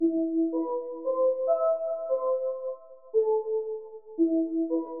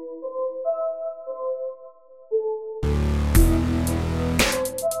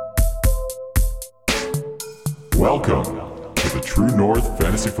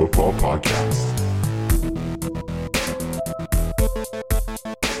Football Podcast.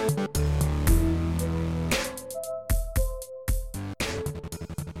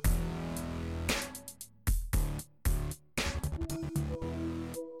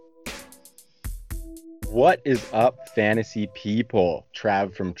 What is up, fantasy people?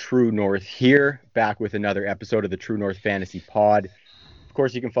 Trav from True North here, back with another episode of the True North Fantasy Pod. Of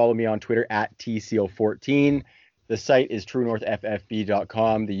course, you can follow me on Twitter at TCO14. The site is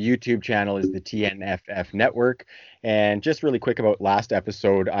TrueNorthFFB.com. The YouTube channel is the TNFF Network. And just really quick about last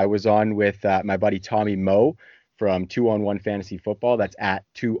episode, I was on with my buddy Tommy Moe from 2on1 Fantasy Football. That's at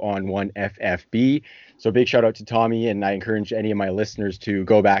 2on1FFB. So big shout out to Tommy, and I encourage any of my listeners to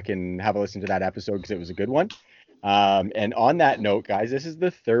go back and have a listen to that episode because it was a good one. And on that note, guys, this is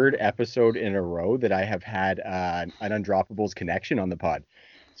the third episode in a row that I have had an Undroppables connection on the pod.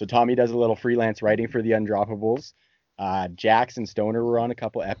 So Tommy does a little freelance writing for the Undroppables. Jax and Stoner were on a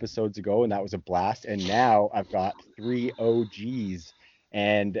couple episodes ago, and that was a blast. And now I've got 3 OGs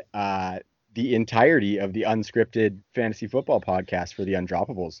and the entirety of the unscripted fantasy football podcast for the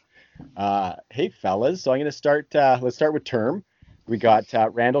Undroppables. Hey, fellas. So I'm going to start. Let's start with Term. We got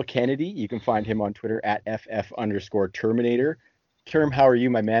Randall Kennedy. You can find him on Twitter at FF_Terminator. Term, how are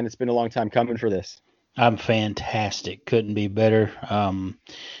you, my man? It's been a long time coming for this. I'm fantastic. Couldn't be better.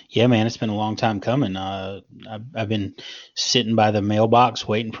 Yeah, man, it's been a long time coming. I've been sitting by the mailbox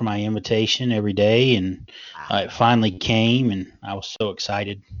waiting for my invitation every day, and it finally came, and I was so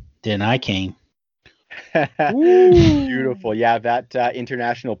excited. Then I came. Beautiful. Yeah, that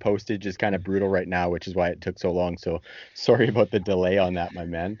international postage is kind of brutal right now, which is why it took so long. So sorry about the delay on that, my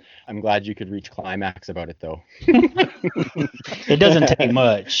man. I'm glad you could reach climax about it, though. It doesn't take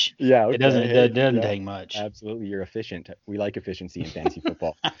much. Yeah, okay. It doesn't take much. Absolutely, you're efficient. We like efficiency in fantasy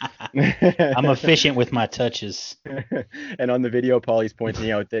football. I'm efficient with my touches. And on the video, Paulie's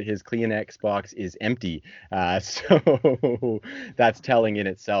pointing out that his Kleenex box is empty. So that's telling in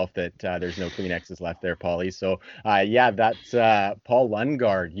itself that there's no Kleenexes left there, Paulie. So yeah, that's Paul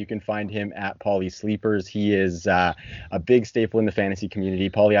Lundgaard. You can find him at Paulie Sleepers. He is a big staple in the fantasy community.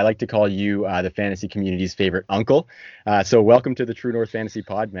 Paulie, I like to call you the fantasy community's favorite uncle. So welcome to the True North Fantasy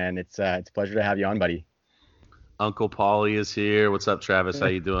Pod, man. It's a pleasure to have you on, buddy. Uncle Paulie is here. What's up, Travis? How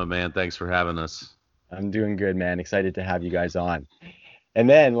you doing, man? Thanks for having us. I'm doing good, man. Excited to have you guys on. And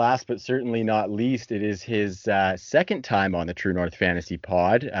then last but certainly not least, it is his second time on the True North Fantasy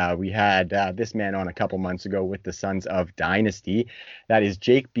Pod. We had this man on a couple months ago with the Sons of Dynasty. That is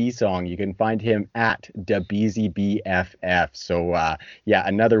Jake Bisong. You can find him at DeBeezyBFF. So yeah,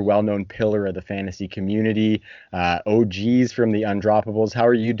 another well-known pillar of the fantasy community. OGs from the Undroppables. How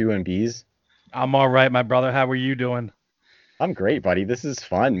are you doing, Bees? I'm all right, my brother. How are you doing? I'm great, buddy. This is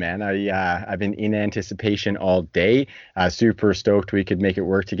fun, man. I've been in anticipation all day. Super stoked we could make it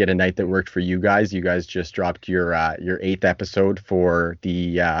work to get a night that worked for you guys. You guys just dropped your 8th episode for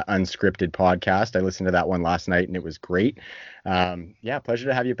the unscripted podcast. I listened to that one last night and it was great. Yeah, pleasure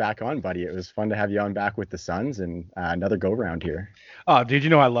to have you back on, buddy. It was fun to have you on back with the Suns and another go round here. Oh, dude,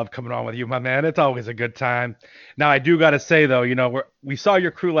 you know I love coming on with you, my man. It's always a good time. Now, I do got to say, though, you know, we saw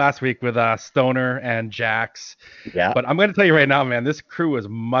your crew last week with Stoner and Jax. Yeah. But I'm going to tell you right now, man, this crew is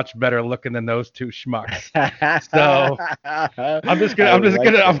much better looking than those two schmucks. So I'm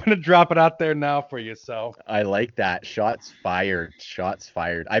gonna drop it out there now for you. So I like that. Shots fired. Shots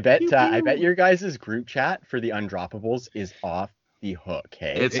fired. I bet your guys' group chat for the Undroppables is off the hook.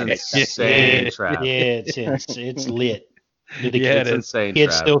 Hey, it's insane, Trav. Yeah, it's lit. Do the It's insane,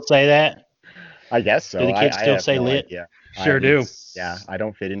 kids Trav. still say that? I guess so. Do the kids still have say no lit? idea. Sure do. Yeah, I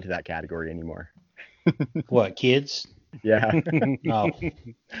don't fit into that category anymore. What, kids? Yeah. Oh,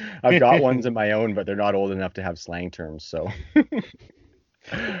 I've got ones of my own, but they're not old enough to have slang terms. So,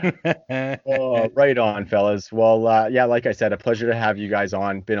 oh, right on, fellas. Well, yeah, like I said, a pleasure to have you guys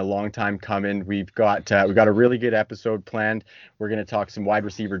on. Been a long time coming. We've got a really good episode planned. We're going to talk some wide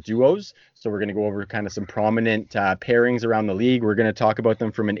receiver duos. So we're going to go over kind of some prominent pairings around the league. We're going to talk about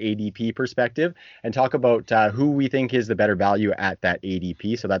them from an ADP perspective and talk about who we think is the better value at that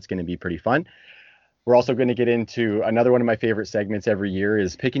ADP. So that's going to be pretty fun. We're also going to get into another one of my favorite segments every year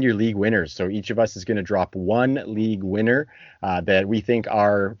is picking your league winners. So each of us is going to drop one league winner that we think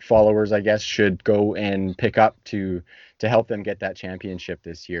our followers, I guess, should go and pick up to help them get that championship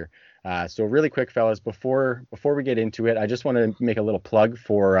this year. So really quick, fellas, before we get into it, I just want to make a little plug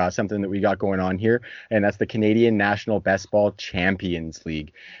for something that we got going on here, and that's the Canadian National Best Ball Champions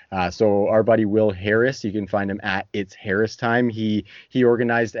League. So our buddy Will Harris, you can find him at It's Harris Time. He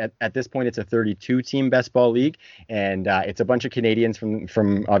organized at this point, it's a 32-team best ball league, and it's a bunch of Canadians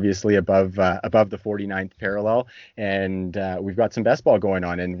from obviously above the 49th parallel, and we've got some best ball going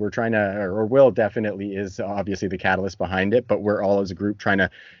on, and we're trying to, or Will definitely is obviously the catalyst behind it, but we're all as a group trying to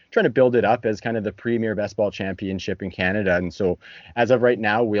build it up as kind of the premier best ball championship in Canada. And so as of right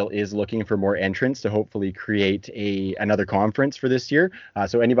now, Will is looking for more entrants to hopefully create another conference for this year.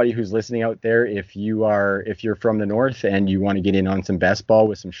 So anybody who's listening out there, if you're from the north and you want to get in on some best ball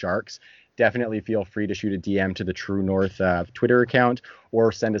with some Sharks, definitely feel free to shoot a DM to the True North Twitter account or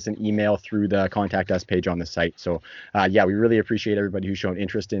send us an email through the contact us page on the site. So we really appreciate everybody who's shown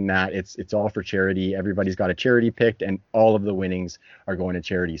interest in that. It's all for charity. Everybody's got a charity picked, and all of the winnings are going to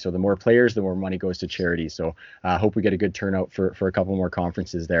charity. So the more players, the more money goes to charity. So I hope we get a good turnout for a couple more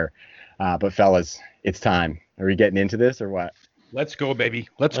conferences there. But fellas, it's time. Are we getting into this or what? Let's go, baby.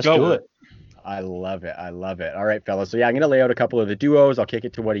 Let's go. Do it. I love it. All right, fellas. So I'm going to lay out a couple of the duos. I'll kick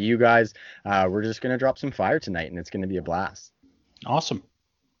it to one of you guys. We're just going to drop some fire tonight, and it's going to be a blast. Awesome.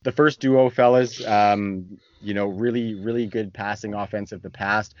 The first duo, fellas, really, really good passing offense of the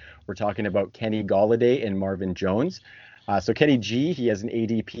past. We're talking about Kenny Golladay and Marvin Jones. So Kenny G, he has an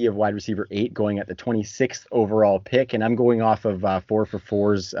ADP of wide receiver 8 going at the 26th overall pick, and I'm going off of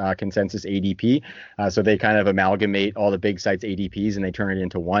 4for4's consensus ADP. So they kind of amalgamate all the big sites ADPs and they turn it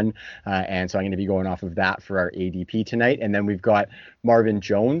into one. And so I'm going to be going off of that for our ADP tonight. And then we've got Marvin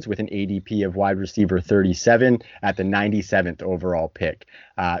Jones with an ADP of wide receiver 37 at the 97th overall pick.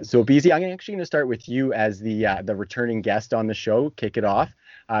 So BZ, I'm actually going to start with you as the returning guest on the show. Kick it off.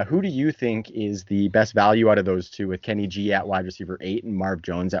 Who do you think is the best value out of those two, with Kenny G at wide receiver 8 and Marv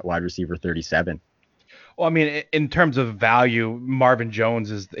Jones at wide receiver 37? Well, I mean, in terms of value, Marvin Jones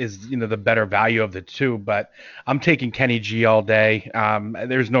is the better value of the two, but I'm taking Kenny G all day.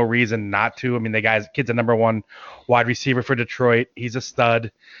 There's no reason not to. I mean, kid's a number 1 wide receiver for Detroit. He's a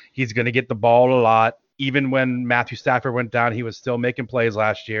stud. He's going to get the ball a lot. Even when Matthew Stafford went down, he was still making plays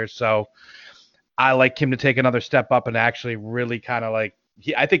last year. So I like him to take another step up and actually really kind of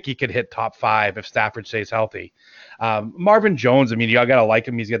I think he could hit top 5 if Stafford stays healthy. Marvin Jones, I mean, you got to like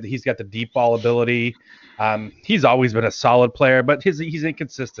him. He's got the deep ball ability. He's always been a solid player, but he's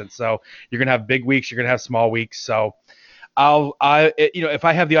inconsistent. So you're gonna have big weeks, you're gonna have small weeks. So if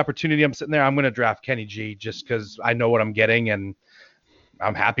I have the opportunity, I'm sitting there, I'm gonna draft Kenny G just because I know what I'm getting and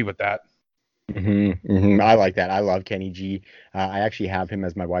I'm happy with that. I like that. I love Kenny G. I actually have him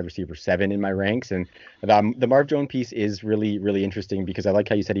as my wide receiver 7 in my ranks, and the Marv Jones piece is really, really interesting because I like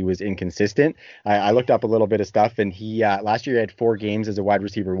how you said he was inconsistent. I looked up a little bit of stuff, and he last year he had 4 games as a wide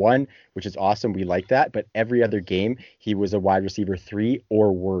receiver 1, which is awesome. We like that, but every other game he was a wide receiver 3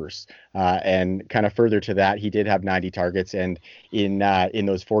 or worse. And kind of further to that, he did have 90 targets, and in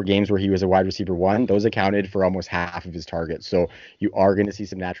those 4 games where he was a wide receiver 1, those accounted for almost half of his targets. So you are going to see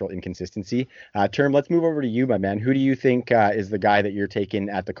some natural inconsistency. Term, let's move over to you, my man. Who do you think is the guy that you're taking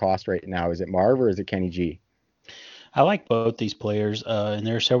at the cost right now? Is it Marv or is it Kenny G? I like both these players, and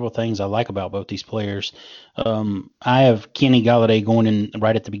there are several things I like about both these players. I have Kenny Golladay going in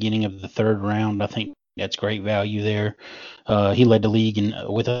right at the beginning of the 3rd round. I think that's great value there. He led the league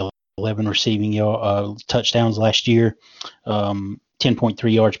with 11 receiving touchdowns last year.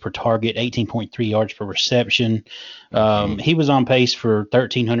 10.3 yards per target, 18.3 yards per reception. He was on pace for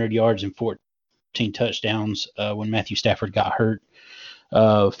 1,300 yards and 14 touchdowns when Matthew Stafford got hurt.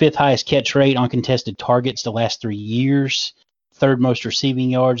 5th highest catch rate on contested targets the last 3 years. 3rd most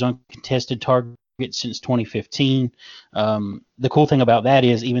receiving yards on contested targets since 2015. The cool thing about that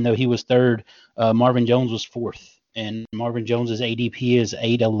is, even though he was 3rd, Marvin Jones was 4th, and Marvin Jones's ADP is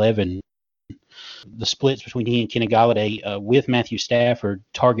 811. The splits between he and Kenny Golladay with Matthew Stafford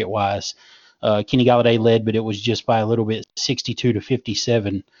target-wise, Kenny Golladay led, but it was just by a little bit, 62 to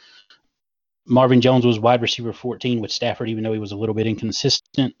 57. Marvin Jones was wide receiver 14 with Stafford, even though he was a little bit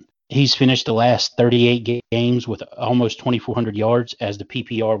inconsistent. He's finished the last 38 games with almost 2,400 yards as the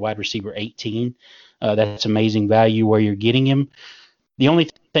PPR wide receiver 18. That's amazing value where you're getting him. The only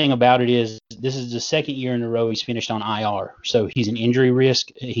thing about it is this is the 2nd year in a row he's finished on IR, so he's an injury risk.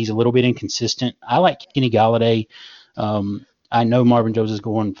 He's a little bit inconsistent. I like Kenny Golladay. I know Marvin Jones is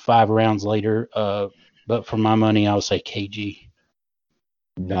going 5 rounds later, but for my money, I'll say KG.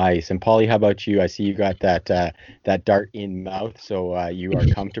 Nice. And Paulie, how about you? I see you got that dart in mouth, so you are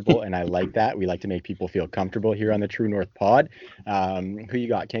comfortable, and I like that. We like to make people feel comfortable here on the True North Pod. Who you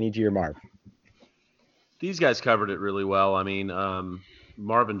got, Kenny G or Marv? these guys covered it really well. I mean,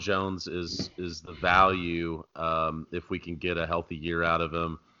 Marvin Jones is the value if we can get a healthy year out of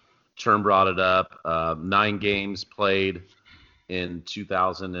him. Churn brought it up. 9 games played in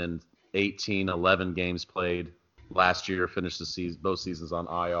 2018, 11 games played last year, finished the season, both seasons on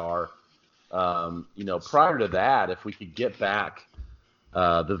IR. Prior to that, if we could get back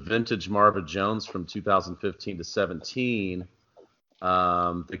the vintage Marvin Jones from 2015 to 17,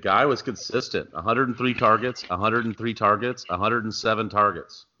 the guy was consistent. 103 targets, 103 targets, 107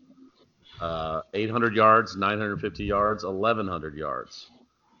 targets. 800 yards, 950 yards, 1,100 yards.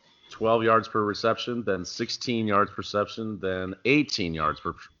 12 yards per reception, then 16 yards per reception, then 18 yards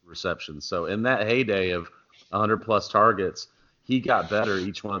per reception. So in that heyday of 100-plus targets, he got better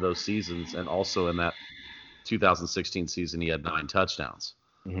each one of those seasons, and also in that 2016 season, he had 9 touchdowns.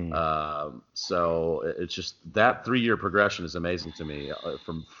 Mm-hmm. So it's just that 3-year progression is amazing to me.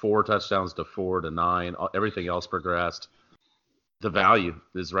 From 4 touchdowns to 4 to 9, everything else progressed. The value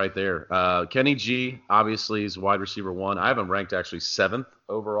is right there. Kenny G, obviously, is wide receiver 1. I have him ranked actually 7th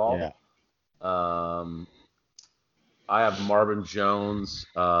overall. Yeah. I have Marvin Jones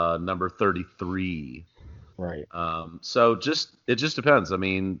number 33. Right. So it just depends. I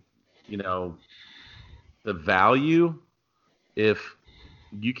mean, the value, if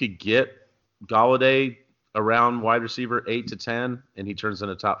you could get Golladay around wide receiver 8 to 10 and he turns in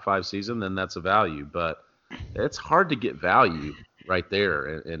a top 5 season, then that's a value. But it's hard to get value right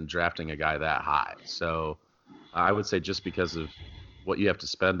there in drafting a guy that high. So I would say just because of what you have to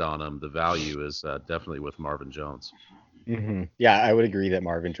spend on him, the value is definitely with Marvin Jones. Mm-hmm. Yeah, I would agree that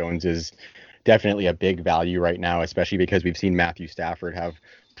Marvin Jones is definitely a big value right now, especially because we've seen Matthew Stafford have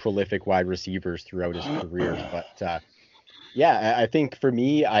prolific wide receivers throughout his career. But yeah, I think for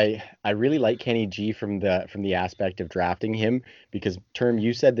me, I really like Kenny G from the aspect of drafting him, because Term,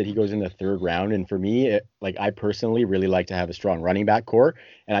 you said that he goes in the 3rd round, and for me, I personally really like to have a strong running back core,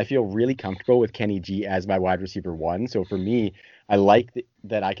 and I feel really comfortable with Kenny G as my wide receiver 1. So for me, I like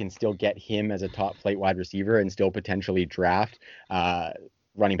that I can still get him as a top flight wide receiver and still potentially draft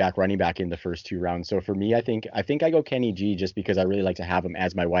running back in the first 2 rounds. So for me, I think I go Kenny G just because I really like to have him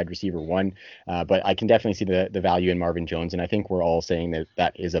as my wide receiver 1. But I can definitely see the value in Marvin Jones, and I think we're all saying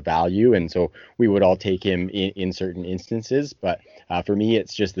that is a value, and so we would all take him in certain instances. But for me,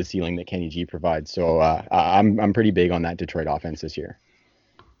 it's just the ceiling that Kenny G provides. So I'm pretty big on that Detroit offense this year.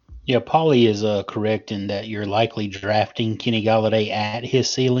 Yeah, Paulie is correct in that you're likely drafting Kenny Golladay at his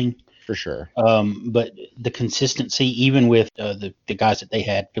ceiling. For sure. But the consistency, even with the guys that they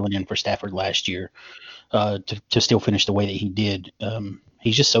had filling in for Stafford last year, to still finish the way that he did,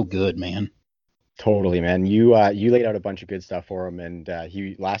 he's just so good, man. Totally, man. You laid out a bunch of good stuff for him, and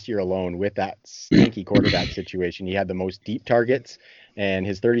he last year alone with that stinky quarterback situation, he had the most deep targets, and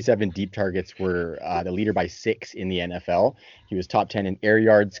his 37 deep targets were the leader by 6 in the NFL. He was top 10 in air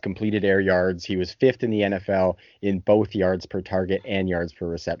yards, completed air yards. He was 5th in the NFL in both yards per target and yards per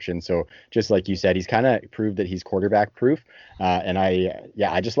reception. So just like you said, he's kind of proved that he's quarterback proof. And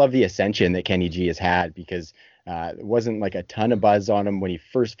I just love the ascension that Kenny G has had, because it wasn't like a ton of buzz on him when he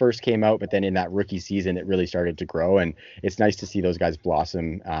first came out, but then in that rookie season, it really started to grow, and it's nice to see those guys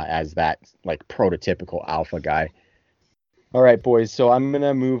blossom as that like prototypical alpha guy. All right, boys. So I'm going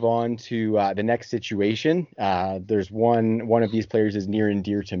to move on to the next situation. There's one of these players is near and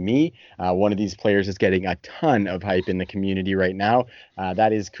dear to me. One of these players is getting a ton of hype in the community right now.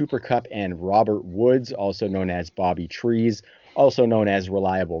 That is Cooper Kupp and Robert Woods, also known as Bobby Trees, also known as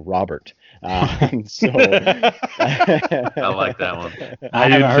Reliable Robert. So I like that one. I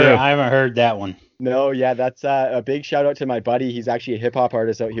haven't heard that one. No, yeah, that's a big shout out to my buddy. He's actually a hip hop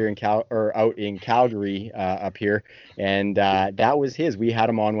artist out here in Calgary up here, and that was his. We had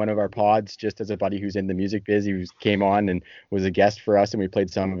him on one of our pods just as a buddy who's in the music biz. He came on and was a guest for us, and we played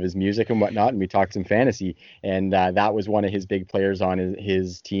some of his music and whatnot, and we talked some fantasy. And that was one of his big players on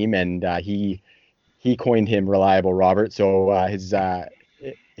his team, and he coined him Reliable Robert. So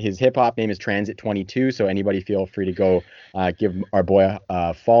his hip hop name is Transit 22. So anybody feel free to go give our boy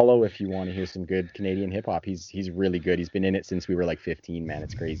a follow if you want to hear some good Canadian hip hop. He's really good. He's been in it since we were like 15, man.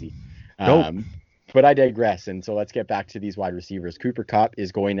 It's crazy. But I digress. And so let's get back to these wide receivers. Cooper Kupp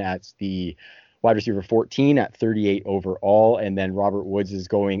is going at the wide receiver 14 at 38 overall. And then Robert Woods is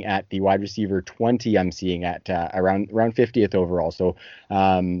going at the wide receiver 20, I'm seeing at around 50th overall. So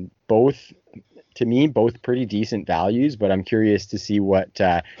both pretty decent values, but I'm curious to see what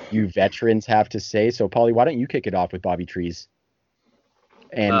you veterans have to say. So, Paulie, why don't you kick it off with Bobby Trees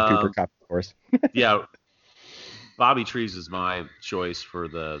and Cooper Kupp, of course? Yeah, Bobby Trees is my choice for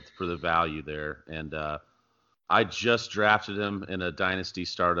the value there, and I just drafted him in a dynasty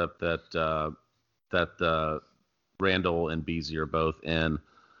startup that Randall and Beasley are both in.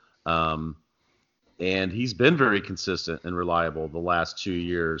 And he's been very consistent and reliable the last 2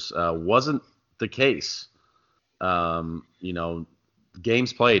 years. Wasn't the case.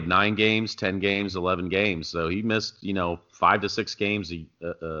 Games played, 9 games, 10 games, 11 games. So he missed, 5 to 6 games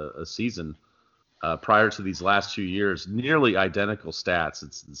a season prior to these last 2 years. Nearly identical stats.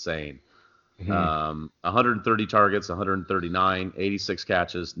 It's insane. 130 targets, 139, 86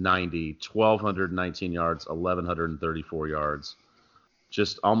 catches, 90, 1,219 yards, 1,134 yards.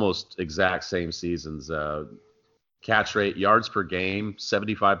 Just almost exact same seasons. Catch rate, yards per game,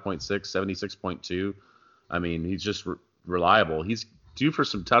 75.6, 76.2. I mean, he's just reliable. He's due for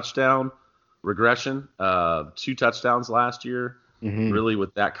some touchdown regression. 2 touchdowns last year. Really,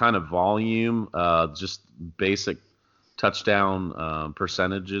 with that kind of volume, just basic touchdown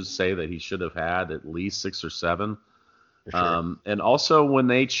percentages say that he should have had at least 6 or 7. Sure. And also, when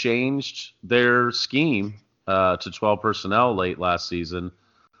they changed their scheme to 12 personnel late last season,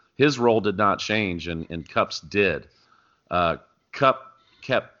 his role did not change, and Kupp's did. Kupp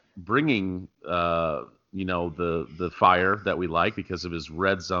kept bringing, the fire that we like because of his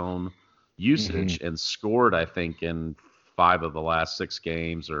red zone usage, and scored, I think, in 5 of the last 6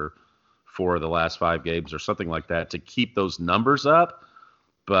 games or 4 of the last 5 games or something like that to keep those numbers up.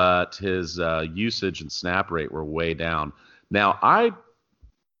 But his usage and snap rate were way down. Now, I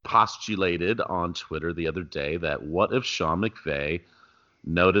postulated on Twitter the other day that what if Sean McVay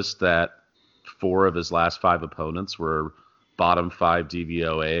noticed that 4 of his last 5 opponents were bottom 5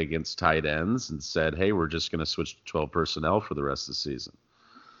 DVOA against tight ends and said, hey, we're just going to switch to 12 personnel for the rest of the season.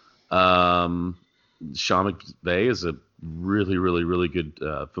 Sean McVay is a really, really, really good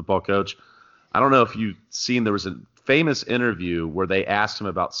football coach. I don't know if you've seen, there was a famous interview where they asked him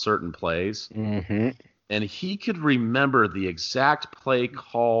about certain plays. And he could remember the exact play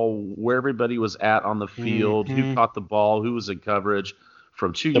call, where everybody was at on the field, who caught the ball, who was in coverage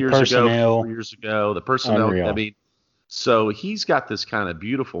from 2 years ago, 3 years ago, the personnel. Unreal. I mean, so he's got this kind of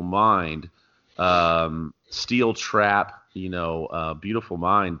beautiful mind, steel trap, beautiful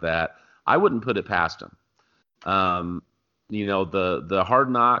mind that I wouldn't put it past him. The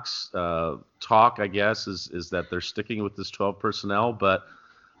Hard Knocks talk, I guess, is that they're sticking with this 12 personnel, but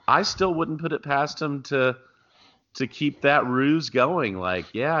I still wouldn't put it past him to keep that ruse going.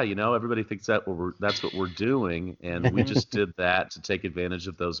 Like, everybody thinks that's what we're doing, and we just did that to take advantage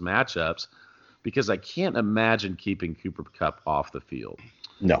of those matchups, because I can't imagine keeping Cooper Kupp off the field.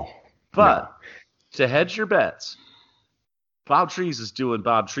 No. But to hedge your bets, Bob Trees is doing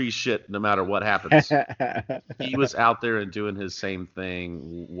Bob Trees shit no matter what happens. He was out there and doing his same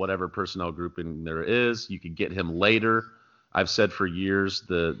thing, whatever personnel grouping there is. You can get him later. I've said for years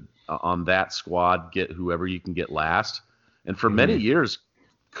on that squad, get whoever you can get last. And for many years,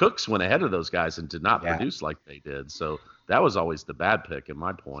 Cooks went ahead of those guys and did not produce like they did. So that was always the bad pick in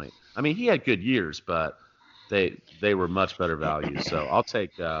my point. I mean, he had good years, but they were much better value. So I'll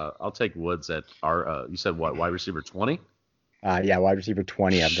take Woods at our you said what, wide receiver 20? Wide receiver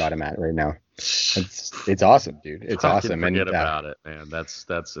 20. I've got him at right now. It's awesome, dude. It's awesome. Forget about it, man.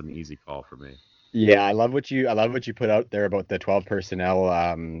 That's an easy call for me. Yeah, I love what you put out there about the 12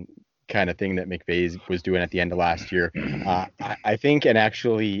 personnel kind of thing that McVay was doing at the end of last year. I think, and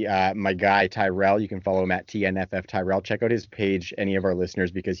actually my guy Tyrell, you can follow him at TNFF Tyrell. Check out his page, any of our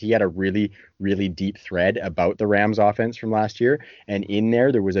listeners, because he had a really, really deep thread about the Rams offense from last year. And in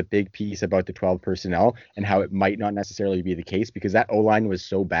there was a big piece about the 12 personnel and how it might not necessarily be the case, because that O-line was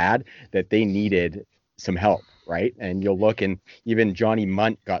so bad that they needed some help, right? And you'll look, and even Johnny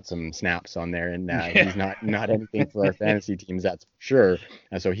Munt got some snaps on there, and he's not anything for our fantasy teams, that's for sure.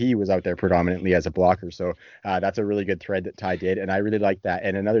 And so he was out there predominantly as a blocker. So that's a really good thread that Ty did, and I really like that.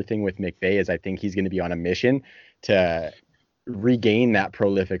 And another thing with McVay is I think he's going to be on a mission to regain that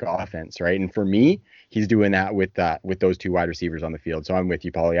prolific offense, right? And for me, he's doing that with those 2 wide receivers on the field. So I'm with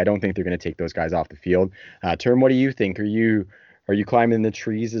you, Paulie. I don't think they're going to take those guys off the field. Term, what do you think? Are you climbing the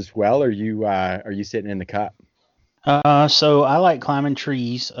trees as well? Or are you sitting in the cut? So I like climbing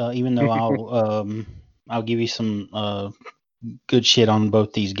trees, even though I'll give you some good shit on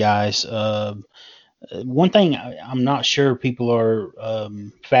both these guys. One thing I'm not sure people are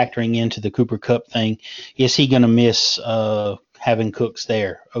factoring into the Cooper Kupp thing, is he going to miss having Cooks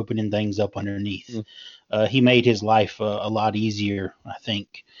there, opening things up underneath? He made his life a lot easier, I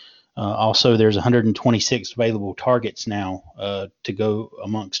think. Also, there's 126 available targets now to go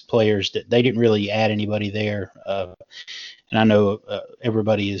amongst players that they didn't really add anybody there. And I know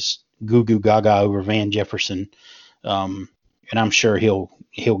everybody is goo gaga over Van Jefferson, and I'm sure he'll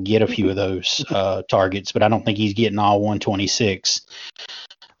get a few of those targets, but I don't think he's getting all 126.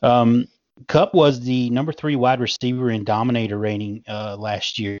 Kupp was the number 3 wide receiver in Dominator rating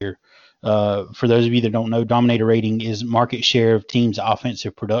last year. For those of you that don't know, Dominator rating is market share of teams'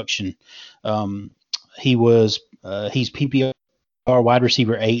 offensive production. He's PPR wide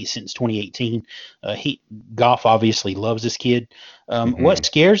receiver 8 since 2018. Goff obviously loves this kid. What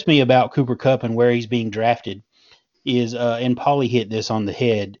scares me about Cooper Kupp and where he's being drafted is, and Paulie hit this on the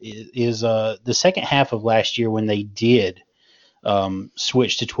head, is the second half of last year when they did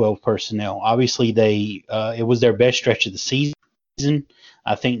switch to 12 personnel. Obviously, it was their best stretch of the season.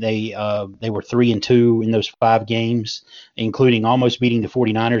 I think they were 3-2 in those 5 games, including almost beating the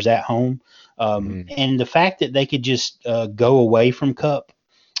 49ers at home. And the fact that they could just go away from Kupp,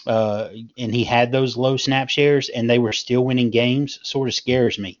 and he had those low snap shares, and they were still winning games, sort of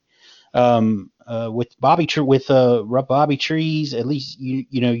scares me. With Bobby Trees, at least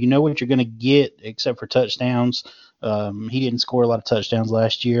you know what you're going to get, except for touchdowns. He didn't score a lot of touchdowns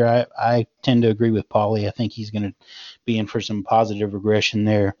last year. I tend to agree with Paulie. I think he's going to be in for some positive regression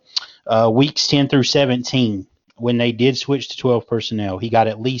there. Weeks 10 through 17, when they did switch to 12 personnel, he got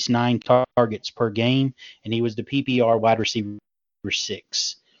at least 9 targets per game, and he was the PPR wide receiver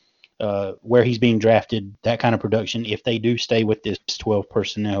 6. Where he's being drafted, that kind of production, if they do stay with this 12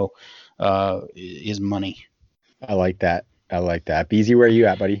 personnel, is money. I like that. BZ, where are you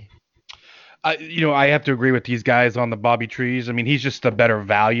at, buddy? I have to agree with these guys on the Bobby Trees. I mean, he's just a better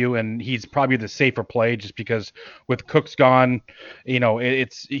value, and he's probably the safer play just because with Cook's gone, he's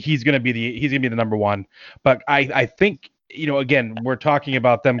going to be the number 1. But I think, again, we're talking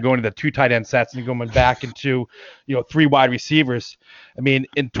about them going to the 2 tight end sets and going back into, 3 wide receivers. I mean,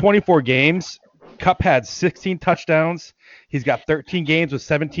 in 24 games, Kupp had 16 touchdowns. He's got 13 games with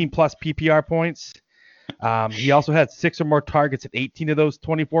 17 plus PPR points. He also had 6 or more targets in 18 of those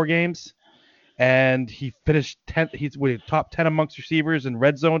 24 games. And he finished 10th. He's top 10 amongst receivers in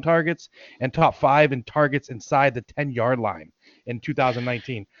red zone targets and top 5 in targets inside the 10-yard line in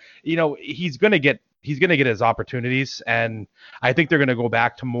 2019. He's going to get his opportunities, and I think they're going to go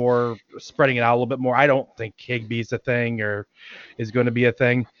back to more spreading it out a little bit more. I don't think Higbee's a thing or is going to be a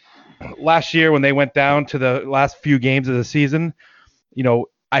thing. Last year when they went down to the last few games of the season,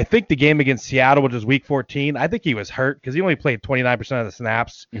 I think the game against Seattle, which was week 14, I think he was hurt because he only played 29% of the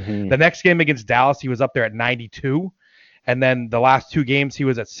snaps. The next game against Dallas, he was up there at 92. And then the last 2 games, he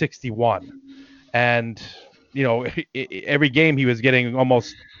was at 61. And, every game he was getting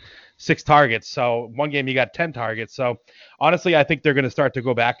almost 6 targets. So one game he got 10 targets. So honestly, I think they're going to start to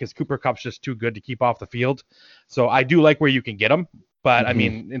go back because Cooper Kupp's just too good to keep off the field. So I do like where you can get him. But, I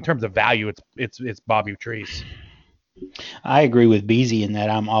mean, in terms of value, it's Bobby Trees. I agree with Beasy in that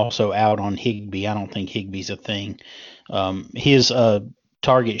I'm also out on Higbee. I don't think Higbee's a thing. His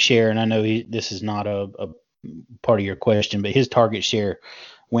target share, and I know this is not a part of your question, but his target share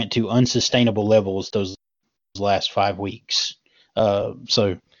went to unsustainable levels those last 5 weeks.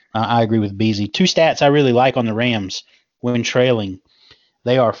 So I agree with Beasy. 2 stats I really like on the Rams when trailing.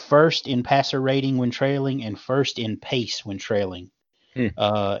 They are first in passer rating when trailing and first in pace when trailing.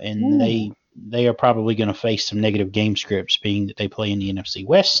 And they are probably going to face some negative game scripts, being that they play in the NFC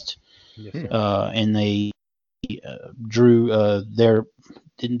West. Yes, and they drew we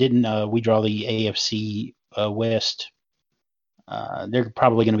draw the AFC West. They're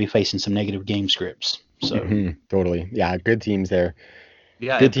probably going to be facing some negative game scripts. So totally, yeah, good teams there.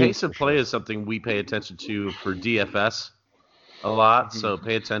 Yeah, and pace of play is something we pay attention to for DFS a lot. So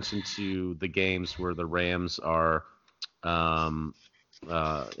pay attention to the games where the Rams are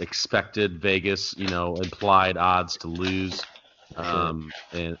expected Vegas, implied odds to lose,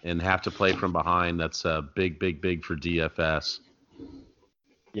 and have to play from behind. That's big for DFS.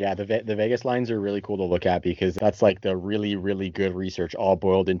 Yeah, the Vegas lines are really cool to look at because that's like the really, really good research all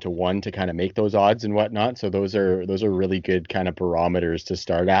boiled into one to kind of make those odds and whatnot. So those are really good kind of barometers to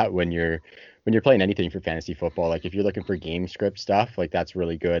start at when you're playing anything for fantasy football. Like if you're looking for game script stuff, like that's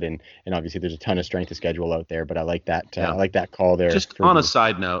really good. And obviously there's a ton of strength of schedule out there, but I like that. I like that call there. Just on a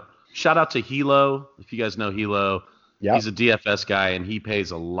side note, shout out to Hilo. If you guys know Hilo, he's a DFS guy and he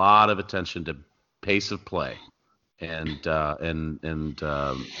pays a lot of attention to pace of play and how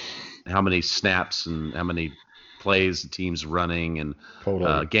many snaps and how many plays the team's running and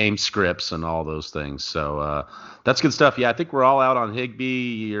game scripts and all those things. So that's good stuff. Yeah, I think we're all out on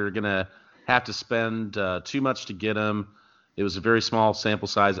Higbee. You're going to have to spend too much to get him. It was a very small sample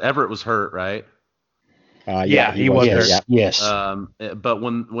size. Everett was hurt, right? Yeah, he was hurt. Yeah. Yes. But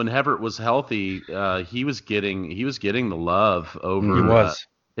when Everett was healthy, he was getting the love over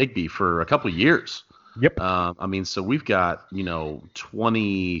Higbee for a couple of years. Yep. I mean, so we've got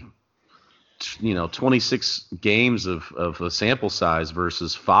 26 games of a sample size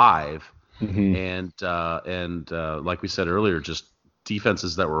versus 5 and like we said earlier, just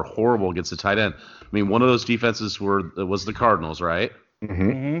defenses that were horrible against the tight end. I mean, one of those defenses was the Cardinals, right?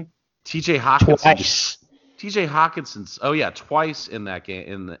 Mm-hmm. T.J. Hawkinson. Twice. T.J. Hawkinson's. Oh yeah, twice in that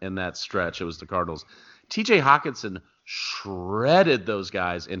game in that stretch. It was the Cardinals. T.J. Hawkinson shredded those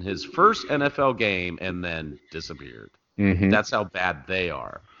guys in his first NFL game and then disappeared. That's how bad they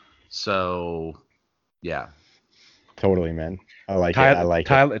are. So, yeah. Totally, man. I like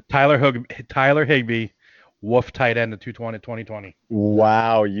it. Tyler Higbee, Wolf tight end of 2020.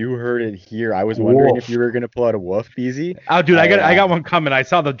 Wow, you heard it here. I was wondering if you were going to pull out a Wolf, BZ. Oh, dude, I got one coming. I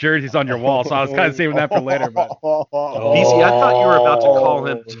saw the jerseys on your wall, so I was kind of saving that for later. But BZ, I thought you were about to call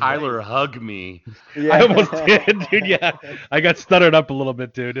him Tyler Hug Me. Yeah. I almost did, dude. Yeah, I got stuttered up a little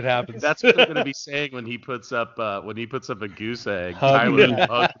bit, dude. It happens. That's what they're going to be saying when he puts up a goose egg. Tyler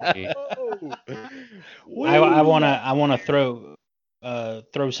Hug Me. I want to throw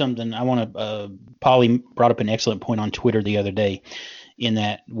something. Paulie brought up an excellent point on Twitter the other day, in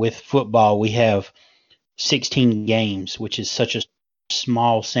that with football we have 16 games, which is such a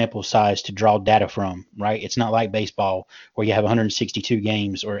small sample size to draw data from, right? It's not like baseball where you have 162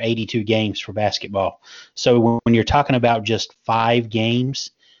 games or 82 games for basketball. So when you're talking about just 5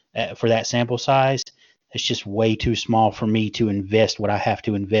 games for that sample size, it's just way too small for me to invest what I have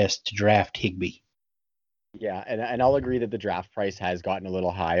to invest to draft Higbee. Yeah, and I'll agree that the draft price has gotten a little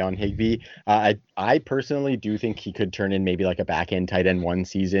high on Higbee. I personally do think he could turn in maybe like a back end tight end one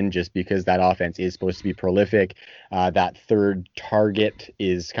season, just because that offense is supposed to be prolific. That third target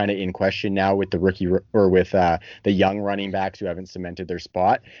is kind of in question now with the rookie or with the young running backs who haven't cemented their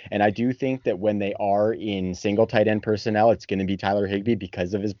spot. And I do think that when they are in single tight end personnel, it's going to be Tyler Higbee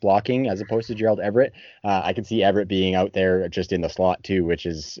because of his blocking as opposed to Gerald Everett. I could see Everett being out there just in the slot too, which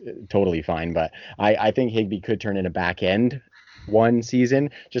is totally fine. But I think Higbee could turn in a back end one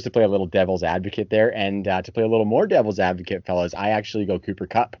season, just to play a little devil's advocate there. And to play a little more devil's advocate, fellas, I actually go Cooper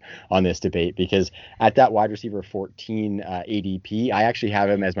Kupp on this debate, because at that wide receiver 14 ADP, I actually have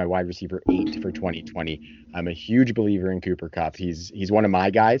him as my wide receiver 8 for 2020. I'm a huge believer in Cooper Kupp. He's one of my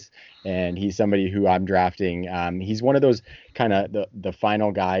guys, and he's somebody who I'm drafting. He's one of those kind of the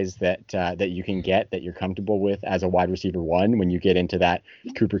final guys that you can get that you're comfortable with as a wide receiver 1 when you get into that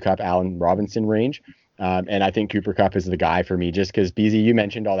Cooper Kupp, Allen Robinson range. And I think Cooper Kupp is the guy for me, just because, BZ, you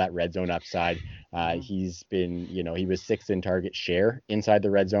mentioned all that red zone upside. He's been, he was 6th in target share inside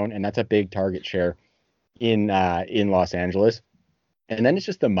the red zone, and that's a big target share in Los Angeles. And then it's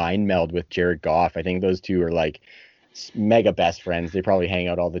just the mind meld with Jared Goff. I think those two are like mega best friends. They probably hang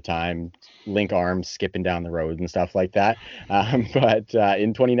out all the time, link arms, skipping down the road and stuff like that. But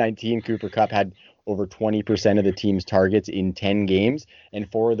in 2019, Cooper Kupp had over 20% of the team's targets in 10 games,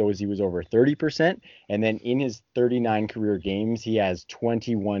 and 4 of those he was over 30%. And then in his 39 career games, he has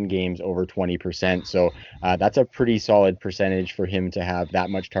 21 games over 20%. So that's a pretty solid percentage for him to have that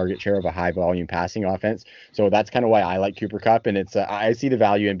much target share of a high volume passing offense. So that's kind of why I like Cooper Kupp, and it's I see the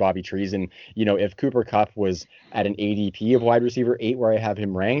value in Bobby Trees. And if Cooper Kupp was at an ADP of wide receiver 8 where I have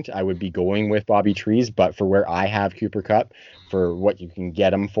him ranked, I would be going with Bobby Trees. But for where I have Cooper Kupp, for what you can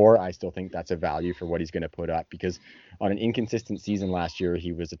get him for, I still think that's a value for what he's going to put up, because on an inconsistent season last year,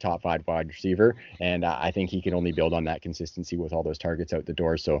 he was a top 5 wide receiver, and I think he can only build on that consistency with all those targets out the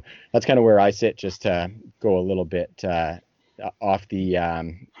door. So that's kind of where I sit, just to go a little bit off the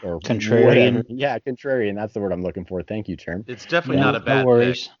or contrarian. Whatever. Yeah, contrarian. That's the word I'm looking for. Thank you, Term. It's definitely not a bad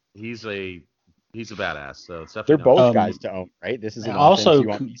pick. He's a badass. So it's definitely they're both guys to own, right? This is an also you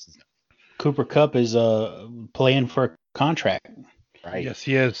want pieces of. Cooper Kupp is playing for a contract. Right. Yes,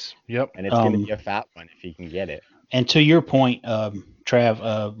 he is. Yep. And it's going to be a fat one if he can get it. And to your point,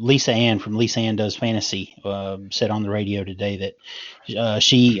 Trav, Lisa Ann from Lisa Ann Does Fantasy said on the radio today that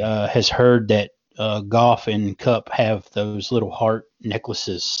she has heard that Goff and Kupp have those little heart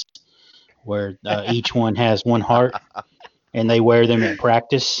necklaces where each one has one heart, and they wear them at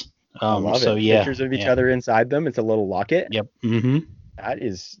practice. I love so it. Yeah, pictures of each other inside them. It's a little locket. Yep. Mm-hmm. That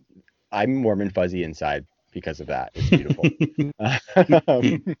is, I'm warm and fuzzy inside because of that. It's beautiful.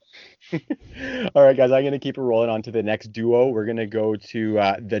 All right, guys, I'm going to keep it rolling on to the next duo. We're going to go to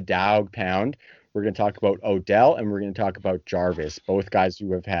the Dog Pound. We're going to talk about Odell, and we're going to talk about Jarvis, both guys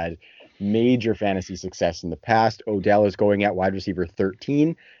who have had major fantasy success in the past. Odell is going at wide receiver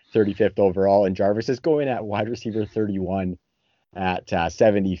 13, 35th overall, and Jarvis is going at wide receiver 31 at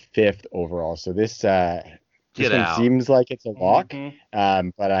 75th overall. So this one seems like it's a lock,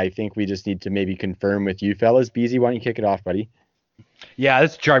 but I think we just need to maybe confirm with you fellas. BZ, why don't you kick it off, buddy? Yeah,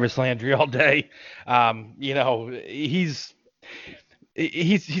 it's Jarvis Landry all day.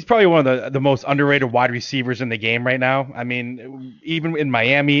 he's probably one of the most underrated wide receivers in the game right now. I mean, even in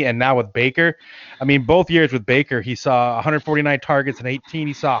Miami and now with Baker. I mean, both years with Baker, he saw 149 targets in 18.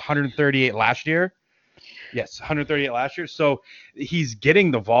 He saw 138 last year. Yes, 138 last year. So he's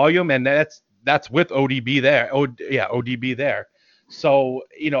getting the volume, and that's with ODB there. ODB there. So,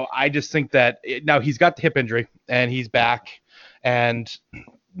 I just think that now he's got the hip injury and he's back, and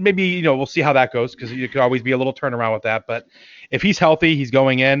maybe, we'll see how that goes, because you could always be a little turnaround with that. But if he's healthy, he's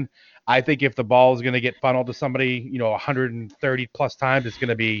going in. I think if the ball is going to get funneled to somebody, 130 plus times, it's going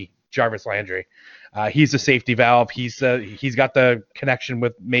to be Jarvis Landry. He's a safety valve. He's got the connection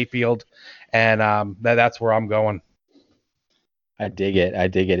with Mayfield, and that's where I'm going. I dig it.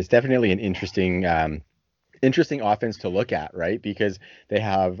 It's definitely an interesting offense to look at, right? Because they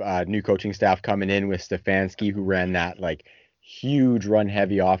have new coaching staff coming in with Stefanski, who ran that huge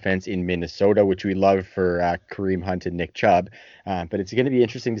run-heavy offense in Minnesota, which we love for Kareem Hunt and Nick Chubb. But it's going to be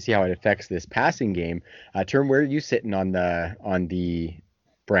interesting to see how it affects this passing game. Term, where are you sitting on the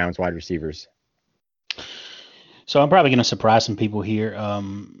Browns wide receivers? So I'm probably going to surprise some people here.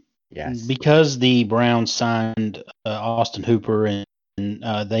 Yes. Because the Browns signed Austin Hooper, and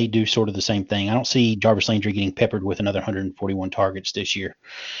they do sort of the same thing. I don't see Jarvis Landry getting peppered with another 141 targets this year.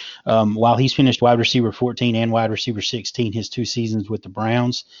 While he's finished wide receiver 14 and wide receiver 16 his 2 seasons with the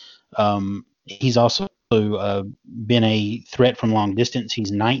Browns, he's also been a threat from long distance.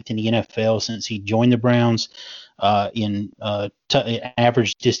 He's 9th in the NFL since he joined the Browns in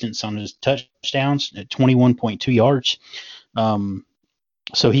average distance on his touchdowns at 21.2 yards.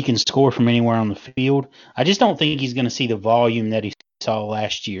 So he can score from anywhere on the field. I just don't think he's going to see the volume that he saw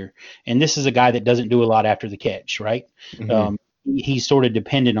last year. And this is a guy that doesn't do a lot after the catch, right? Mm-hmm. He's sort of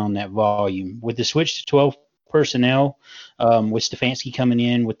dependent on that volume. With the switch to 12 personnel, with Stefanski coming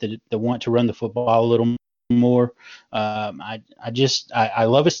in with the want to run the football a little more, I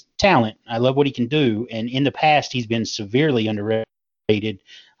love his talent. I love what he can do. And in the past, he's been severely underrated.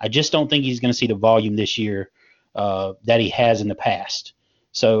 I just don't think he's going to see the volume this year that he has in the past.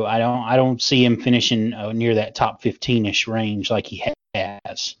 So I don't see him finishing near that top 15-ish range like he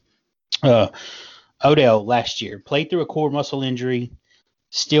has. Odell last year played through a core muscle injury,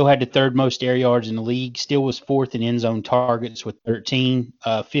 still had the 3rd most air yards in the league, still was 4th in end zone targets with 13,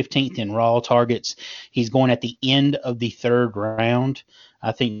 15th in raw targets. He's going at the end of the 3rd round.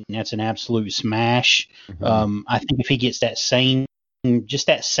 I think that's an absolute smash. Mm-hmm. I think if he gets that same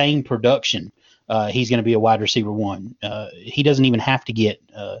production, he's going to be a wide receiver 1. He doesn't even have to get,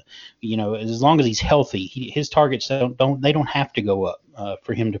 as long as he's healthy, his targets don't have to go up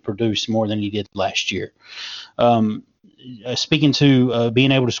for him to produce more than he did last year. Speaking to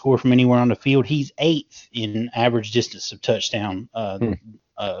being able to score from anywhere on the field, he's 8th in average distance of touchdown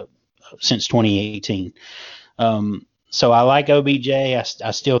since 2018. So I like OBJ.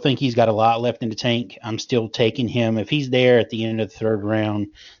 I still think he's got a lot left in the tank. I'm still taking him. If he's there at the end of the 3rd round,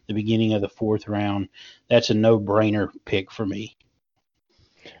 the beginning of the 4th round, that's a no-brainer pick for me.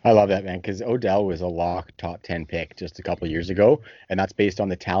 I love that, man, because Odell was a lock top 10 pick just a couple of years ago, and that's based on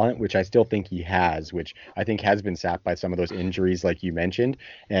the talent, which I still think he has, which I think has been sapped by some of those injuries like you mentioned.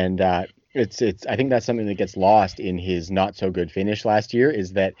 And it's I think that's something that gets lost in his not so good finish last year,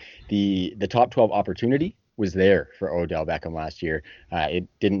 is that the top 12 opportunity was there for Odell Beckham last year. It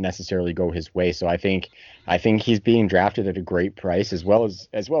didn't necessarily go his way, so I think he's being drafted at a great price, as well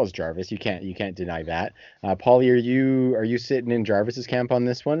as Jarvis. You can't deny that. Paulie, are you sitting in Jarvis's camp on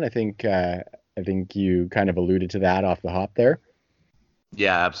this one? I think you kind of alluded to that off the hop there.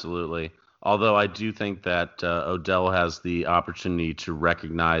 Yeah, absolutely. Although I do think that Odell has the opportunity to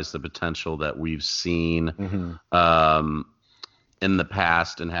recognize the potential that we've seen in the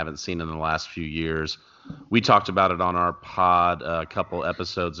past and haven't seen in the last few years. We talked about it on our pod a couple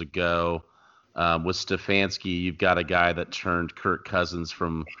episodes ago. With Stefanski, you've got a guy that turned Kirk Cousins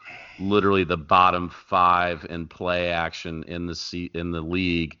from literally the bottom 5 in play action in the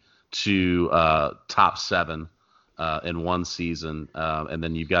league to top 7 in one season. And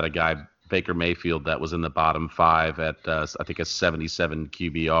then you've got a guy, Baker Mayfield, that was in the bottom 5 at I think a 77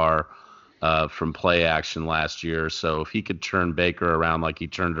 QBR from play action last year. So if he could turn Baker around like he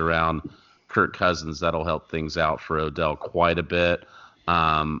turned around Kirk Cousins, that'll help things out for Odell quite a bit.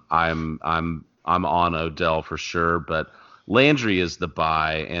 I'm on Odell for sure, but Landry is the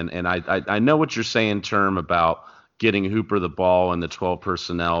buy, and I know what you're saying, Term, about getting Hooper the ball and the 12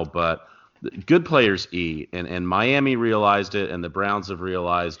 personnel, but good players eat, and Miami realized it, and the Browns have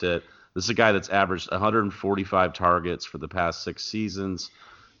realized it. This is a guy that's averaged 145 targets for the past 6 seasons.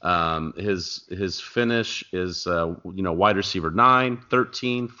 His finish is wide receiver 9,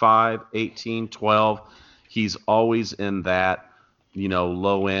 13, 5, 18, 12. He's always in that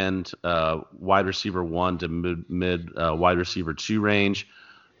low end wide receiver 1 to mid wide receiver 2 range.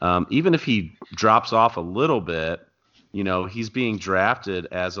 Even if he drops off a little bit, he's being drafted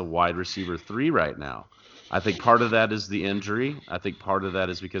as a wide receiver 3 right now. I think part of that is the injury. I think part of that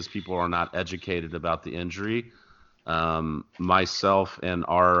is because people are not educated about the injury. Myself and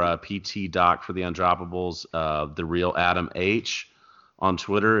our PT doc for the Undroppables, the real Adam H. on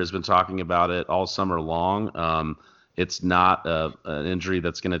Twitter, has been talking about it all summer long. It's not an injury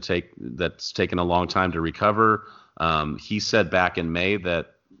that's taken a long time to recover. He said back in May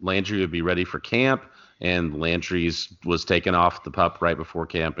that Landry would be ready for camp, and Landry's was taken off the pup right before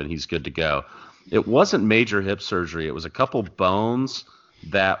camp, and he's good to go. It wasn't major hip surgery. It was a couple bones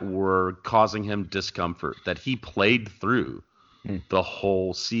that were causing him discomfort that he played through the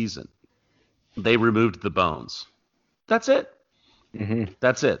whole season. They removed the bones. That's it. Mm-hmm.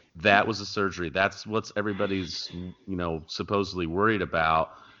 That's it. That was a surgery. That's what everybody's, supposedly worried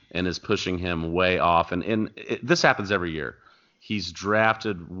about and is pushing him way off. And this happens every year. He's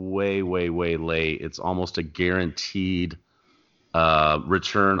drafted way, way, way late. It's almost a guaranteed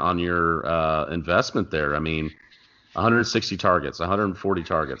return on your investment there. I mean, 160 targets, 140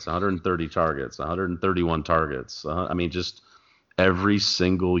 targets, 130 targets, 131 targets. Just every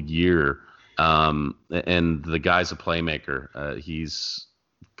single year. And the guy's a playmaker. He's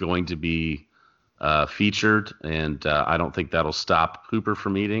going to be featured, and I don't think that'll stop Hooper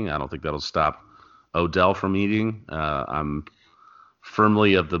from eating. I don't think that'll stop Odell from eating. I'm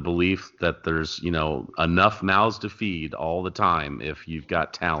firmly of the belief that there's, enough mouths to feed all the time if you've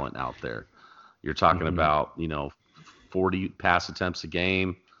got talent out there. You're talking about, 40 pass attempts a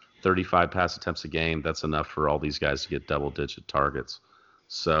game, 35 pass attempts a game. That's enough for all these guys to get double-digit targets.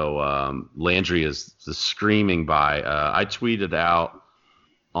 So Landry is the screaming buy. I tweeted out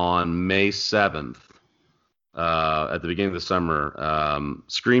on May 7th at the beginning of the summer,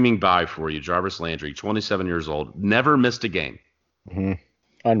 screaming buy for you, Jarvis Landry, 27 years old, never missed a game. Mm-hmm.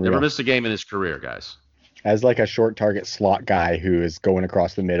 Unreal. Never missed a game in his career, guys. As like a short target slot guy who is going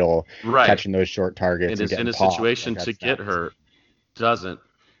across the middle, right, catching those short targets. And is in a situation to get hurt, doesn't.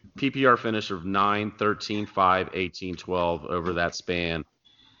 PPR finish of 9, 13, 5, 18, 12 over that span.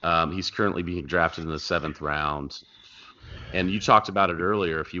 He's currently being drafted in the 7th round. And you talked about it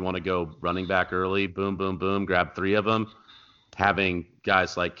earlier. If you want to go running back early, boom, boom, boom, grab 3 of them. Having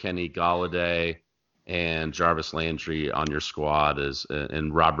guys like Kenny Golladay and Jarvis Landry on your squad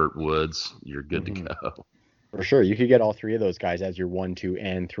and Robert Woods, you're good to go. For sure. You could get all 3 of those guys as your 1, 2,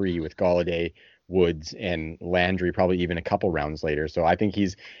 and 3 with Golladay, Woods, and Landry, probably even a couple rounds later. So I think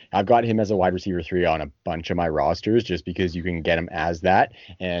I've got him as a wide receiver 3 on a bunch of my rosters just because you can get him as that.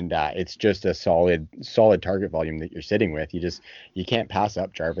 And it's just a solid target volume that you're sitting with. You can't pass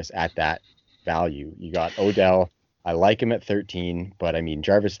up Jarvis at that value. You got Odell. I like him at 13, but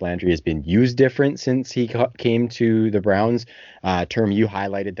Jarvis Landry has been used different since he came to the Browns. Term, you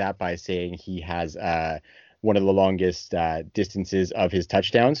highlighted that by saying he has one of the longest distances of his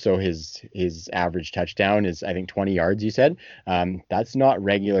touchdowns. So his average touchdown is, I think, 20 yards, you said. That's not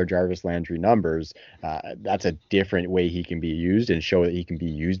regular Jarvis Landry numbers. That's a different way he can be used and show that he can be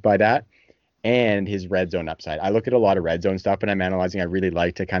used by that. And his red zone upside. I look at a lot of red zone stuff when I'm analyzing. I really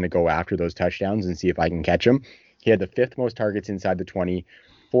like to kind of go after those touchdowns and see if I can catch them. He had the 5th most targets inside the 20,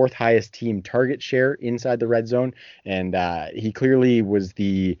 4th highest team target share inside the red zone. And he clearly was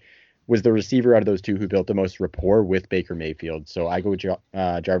the receiver out of those 2 who built the most rapport with Baker Mayfield. So I go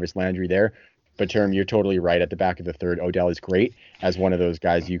with Jarvis Landry there. But Term, you're totally right. At the back of the 3rd, Odell is great as one of those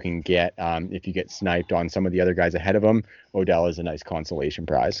guys you can get if you get sniped on some of the other guys ahead of him. Odell is a nice consolation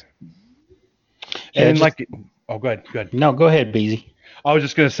prize. And go ahead. No, go ahead, Beezy. I was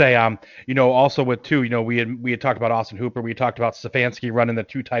just going to say, also with 2, we had talked about Austin Hooper. We talked about Stefanski running the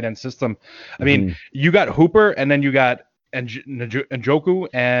 2 tight end system. I mean, you got Hooper, and then you got Njoku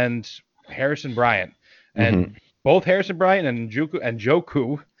and Harrison Bryant. And both Harrison Bryant and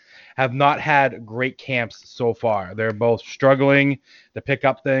Njoku have not had great camps so far. They're both struggling to pick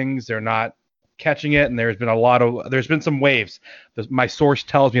up things. They're not catching it, and there's been some waves. My source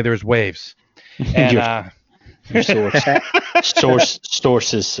tells me there's waves. And your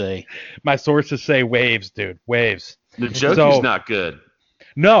sources say. My sources say waves, dude. Waves. Njoku's not good.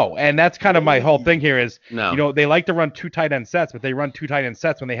 No, and that's kind of my whole thing here is, no. They like to run 2 tight end sets, but they run 2 tight end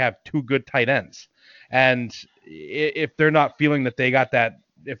sets when they have 2 good tight ends. And if they're not feeling that they got that,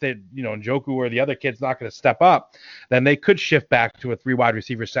 if they, Njoku or the other kid's not going to step up, then they could shift back to a 3 wide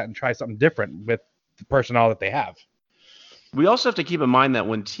receiver set and try something different with the personnel that they have. We also have to keep in mind that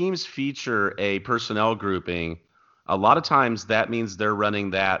when teams feature a personnel grouping, a lot of times that means they're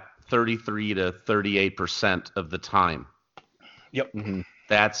running that 33 to 38% of the time. Yep. Mm-hmm.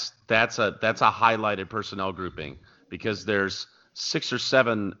 That's a highlighted personnel grouping because there's 6 or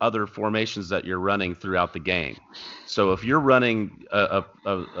 7 other formations that you're running throughout the game. So if you're running a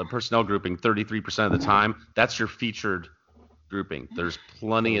personnel grouping 33% of the time, that's your featured grouping. There's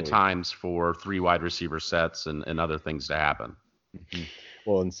plenty of times for 3 wide receiver sets and other things to happen. Mm-hmm.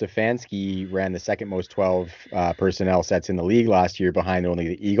 Well, and Stefanski ran the second most 12 personnel sets in the league last year, behind only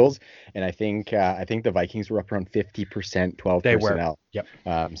the Eagles. And I think the Vikings were up around 50% 12 They personnel. were.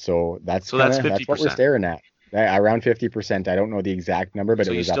 Yep. So that's 50%. That's what we're staring at. Around 50%. I don't know the exact number, but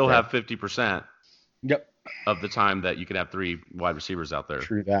so it was you still up there. have 50%. Yep. Of the time that you can have 3 wide receivers out there.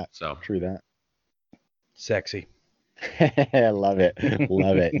 True that. So true that. Sexy. I love it.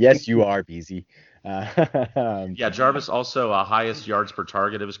 Love it. Yes, you are, BZ. Yeah, Jarvis also highest yards per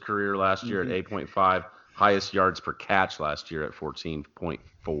target of his career last year at 8.5, highest yards per catch last year at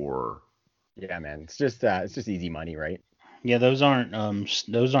 14.4. Yeah, man, it's just easy money, right? Yeah, those aren't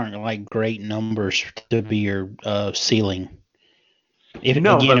like great numbers to be your ceiling.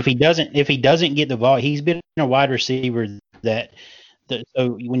 If he doesn't get the ball, he's been a wide receiver that.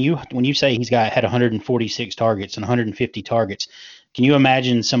 So when you say had 146 targets and 150 targets, can you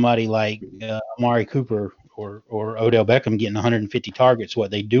imagine somebody like Amari Cooper or Odell Beckham getting 150 targets?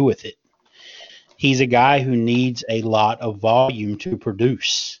 What they do with it? He's a guy who needs a lot of volume to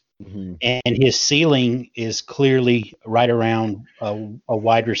produce, and his ceiling is clearly right around a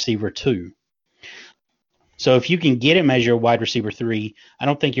wide receiver 2. So if you can get him as your wide receiver 3, I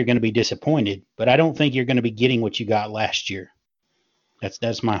don't think you're going to be disappointed. But I don't think you're going to be getting what you got last year.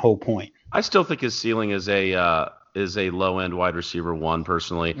 That's my whole point. I still think his ceiling is a low end wide receiver 1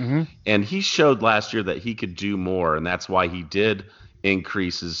 personally, and he showed last year that he could do more, and that's why he did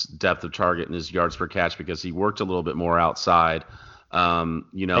increase his depth of target and his yards per catch because he worked a little bit more outside. They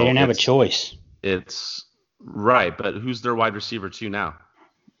didn't have a choice. It's right, but who's their wide receiver 2 now?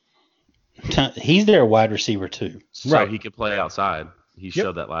 He's their wide receiver 2. So he could play outside. He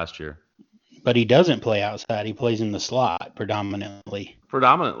showed that last year. But he doesn't play outside. He plays in the slot predominantly.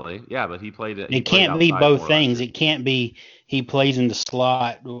 Predominantly, yeah, but he played it. It can't be both things. It can't be he plays in the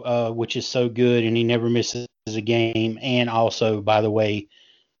slot, which is so good, and he never misses a game. And also, by the way,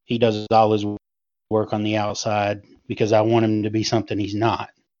 he does all his work on the outside because I want him to be something he's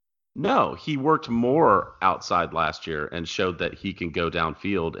not. No, he worked more outside last year and showed that he can go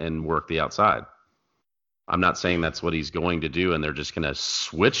downfield and work the outside. I'm not saying that's what he's going to do and they're just going to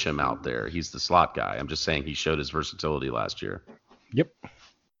switch him out there. He's the slot guy. I'm just saying he showed his versatility last year. Yep.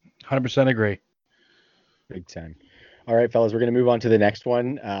 100% agree. Big time. All right, fellas, we're going to move on to the next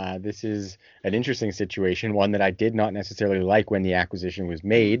one. This is an interesting situation, one that I did not necessarily like when the acquisition was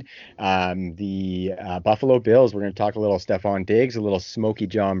made. The Buffalo Bills, we're going to talk a little Stephon Diggs, a little Smokey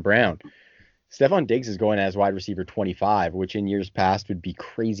John Brown. Stephon Diggs is going as wide receiver 25, which in years past would be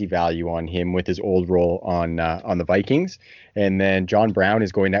crazy value on him with his old role on the Vikings. And then John Brown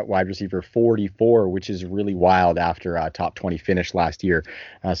is going at wide receiver 44, which is really wild after a top 20 finish last year.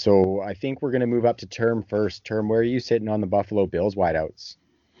 So I think we're going to move up to Term first. Term, where are you sitting on the Buffalo Bills wideouts?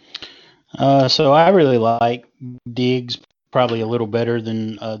 So I really like Diggs probably a little better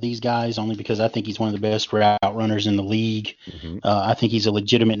than these guys, only because I think he's one of the best route runners in the league. I think he's a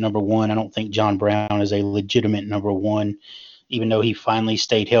legitimate number 1. I don't think John Brown is a legitimate number 1, even though he finally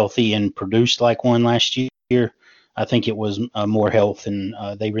stayed healthy and produced like one last year. I think it was more health, and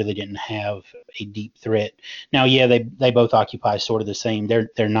they really didn't have a deep threat. Now, yeah, they both occupy sort of the same. They're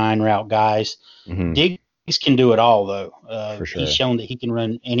 9 route guys. Diggs can do it all, though. For sure. He's shown that he can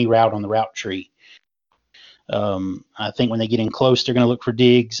run any route on the route tree. I think when they get in close, they're going to look for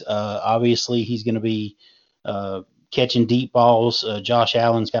Diggs. Obviously, he's going to be catching deep balls. Josh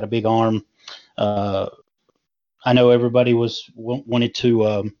Allen's got a big arm. I know everybody wanted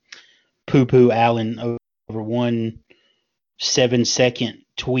to poo-poo Allen over one 7-second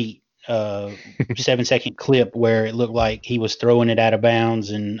tweet, 7-second clip where it looked like he was throwing it out of bounds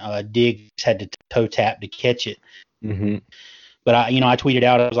and Diggs had to toe tap to catch it. But I tweeted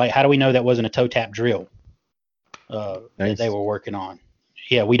out, I was like, how do we know that wasn't a toe tap drill? That they were working on.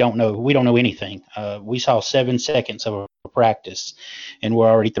 Yeah, we don't know. We don't know anything. We saw 7 seconds of a practice, and we're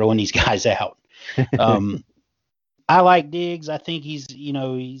already throwing these guys out. I like Diggs. I think he's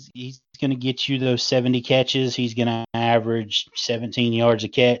going to get you those 70 catches. He's going to average 17 yards a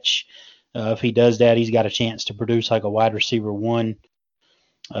catch. If he does that, he's got a chance to produce like a wide receiver 1.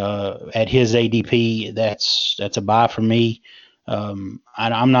 At his ADP, that's a buy for me.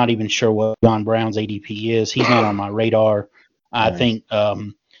 I'm not even sure what John Brown's ADP is. He's not on my radar. I think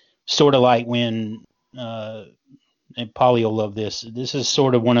sort of like when and Paulie will love this. This is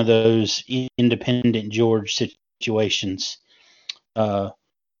sort of one of those independent George situations.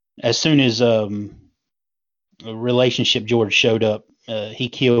 as soon as Relationship George showed up, he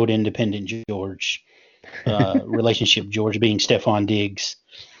killed Independent George. Relationship George being Stephon Diggs,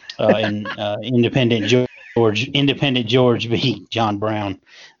 and Independent George being John Brown.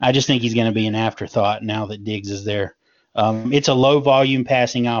 I just think he's going to be an afterthought now that Diggs is there. It's a low volume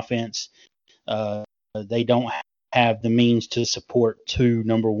passing offense. They don't have the means to support two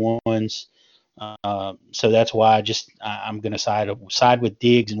number ones. So that's why I'm going to side with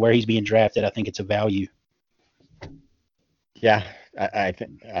Diggs, and where he's being drafted, I think it's a value. Yeah,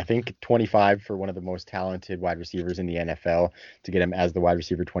 I think 25 for one of the most talented wide receivers in the NFL, to get him as the wide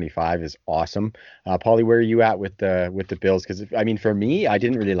receiver 25 is awesome. Paulie, where are you at with the Bills? Because I mean, for me, I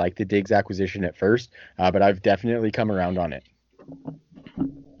didn't really like the Diggs acquisition at first, but I've definitely come around on it.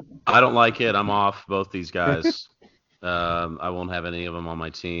 I don't like it. I'm off both these guys. I won't have any of them on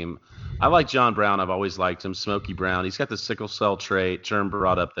my team. I like John Brown. I've always liked him. Smokey Brown. He's got the sickle cell trait. Term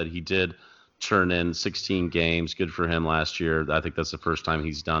brought up that he did turn in 16 games. Good for him last year. I think that's the first time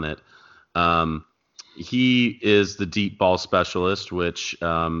he's done it. He is the deep ball specialist, which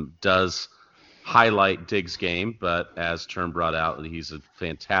does highlight Diggs' game, but as Term brought out, he's a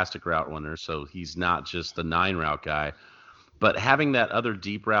fantastic route runner, so he's not just the 9-route guy. But having that other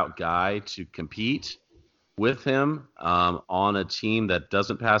deep route guy to compete with him on a team that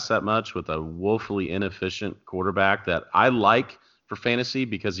doesn't pass that much, with a woefully inefficient quarterback that I like for fantasy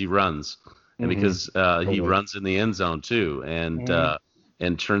because he runs. And because he runs in the end zone too, and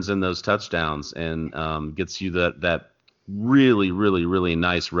turns in those touchdowns, and gets you that really, really, really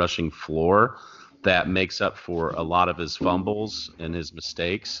nice rushing floor that makes up for a lot of his fumbles and his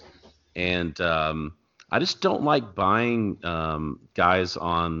mistakes. And I just don't like buying guys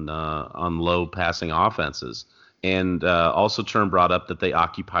on low passing offenses. And also, Term brought up that they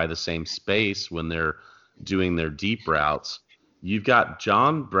occupy the same space when they're doing their deep routes. You've got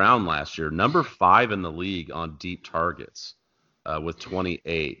John Brown last year, number 5 in the league on deep targets with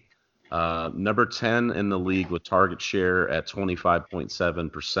 28. Number 10 in the league with target share at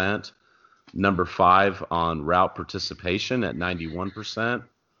 25.7%. Number 5 on route participation at 91%.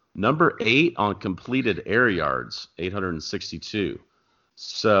 Number 8 on completed air yards, 862.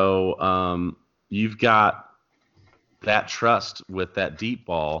 So you've got that trust with that deep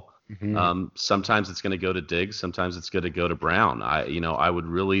ball. Sometimes it's going to go to Diggs. Sometimes it's going to go to Brown. I would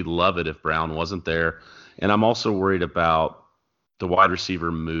really love it if Brown wasn't there. And I'm also worried about the wide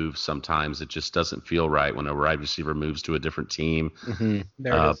receiver move. Sometimes it just doesn't feel right when a wide receiver moves to a different team.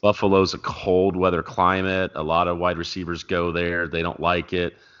 Buffalo's a cold weather climate. A lot of wide receivers go there. They don't like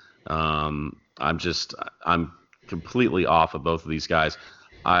it. I'm completely off of both of these guys.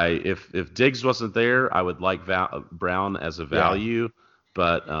 If Diggs wasn't there, I would like Brown as a value. Yeah.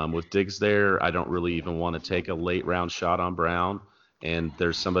 But with Diggs there, I don't really even want to take a late round shot on Brown. And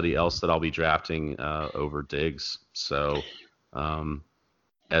there's somebody else that I'll be drafting over Diggs. So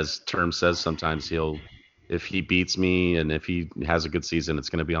as Term says, sometimes if he beats me and if he has a good season, it's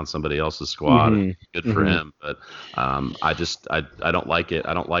going to be on somebody else's squad. Good for him. But I don't like it.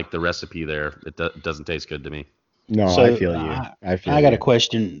 I don't like the recipe there. It doesn't taste good to me. No, so, I feel you. I got a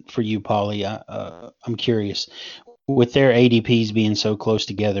question for you, Paulie. I'm curious. With their ADPs being so close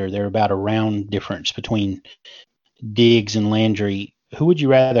together, they're about a round difference between Diggs and Landry. Who would you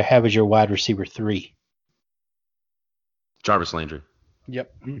rather have as your wide receiver 3? Jarvis Landry.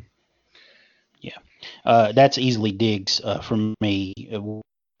 Yep. Yeah. That's easily Diggs for me.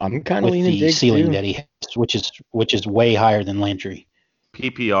 I'm kind of leaning the Diggs ceiling too. That he has, which is way higher than Landry.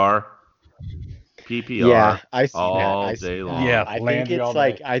 PPR. Yeah, I see all that. day long. Yeah, I think Landry it's all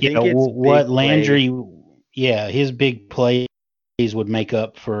like day. I think it's what big Landry. play. Yeah, his big plays would make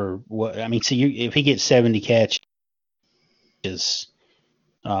up for what I mean. See, if he gets 70 catches,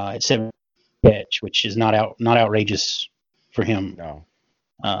 at 70 catch, which is not outrageous for him. No.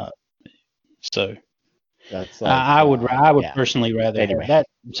 So that's like, I would personally rather have that.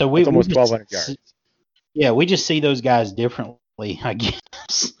 So we almost we 1,200 yards. Yeah, we just see those guys differently, I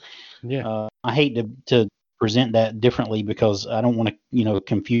guess. Yeah. I hate to present that differently because I don't want to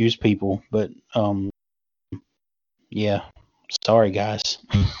confuse people, but yeah. Sorry, guys.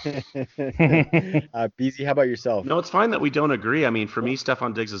 BZ, how about yourself? No, it's fine that we don't agree. I mean, for me,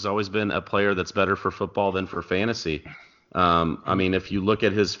 Stephon Diggs has always been a player that's better for football than for fantasy. I mean, if you look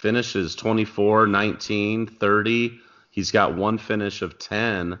at his finishes, 24, 19, 30, he's got one finish of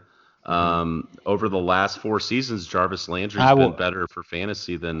 10. Over the last 4 seasons, Jarvis Landry's been better for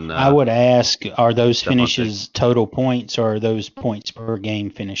fantasy than I would ask, are those Stephon finishes Diggs. Total points or are those points per game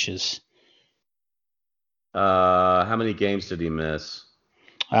finishes? How many games did he miss?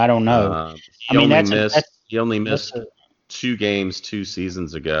 I don't know. He only missed 2 games 2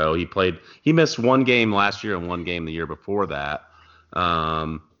 seasons ago. He missed 1 game last year and 1 game the year before that.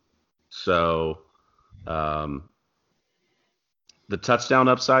 The touchdown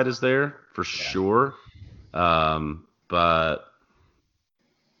upside is there for sure. But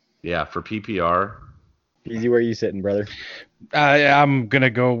yeah, for PPR. Easy, where are you sitting, brother? I'm going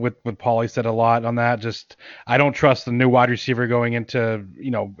to go with what Paulie said a lot on that. Just, I don't trust the new wide receiver going into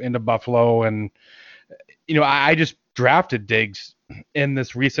Buffalo. And, I just drafted Diggs in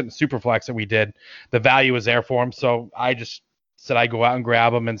this recent Superflex that we did. The value was there for him. So I just said I'd go out and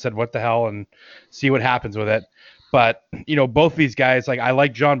grab him and said, what the hell, and see what happens with it. But, both these guys, like, I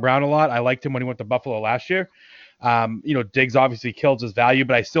like John Brown a lot. I liked him when he went to Buffalo last year. Diggs obviously kills his value,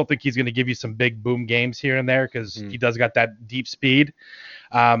 but I still think he's going to give you some big boom games here and there because he does got that deep speed.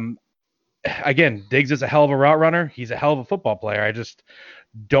 Again, Diggs is a hell of a route runner. He's a hell of a football player. I just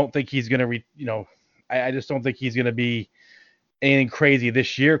don't think he's going to, I just don't think he's going to be anything crazy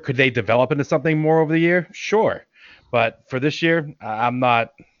this year. Could they develop into something more over the year? Sure. But for this year, I'm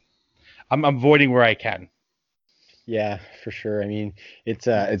avoiding where I can. Yeah, for sure. I mean, it's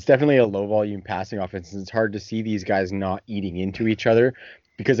definitely a low volume passing offense. It's hard to see these guys not eating into each other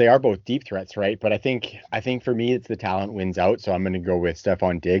because they are both deep threats, right? But I think for me, it's the talent wins out. So I'm going to go with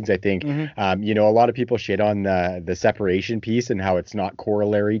Stephon Diggs. I think, a lot of people shit on the separation piece and how it's not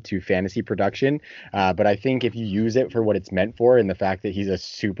corollary to fantasy production. But I think if you use it for what it's meant for, and the fact that he's a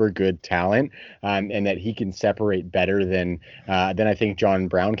super good talent, and that he can separate better than I think John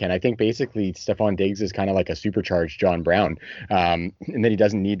Brown can. I think basically Stephon Diggs is kind of like a supercharged John Brown, and that he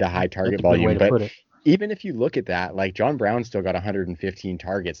doesn't need the high target volume. But even if you look at that, like John Brown still got 115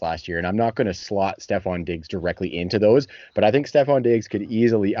 targets last year, and I'm not going to slot Stephon Diggs directly into those, but I think Stephon Diggs could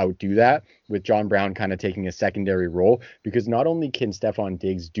easily outdo that with John Brown kind of taking a secondary role, because not only can Stephon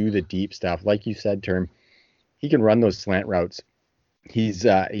Diggs do the deep stuff, like you said, Term, he can run those slant routes. He's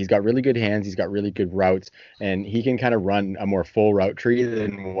got really good hands. He's got really good routes, and he can kind of run a more full route tree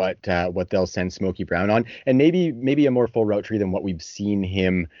than what they'll send Smokey Brown on, and maybe a more full route tree than what we've seen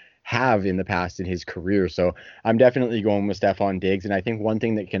him have in the past in his career. So I'm definitely going with Stephon Diggs. And I think one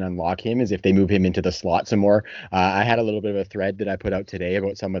thing that can unlock him is if they move him into the slot some more. I had a little bit of a thread that I put out today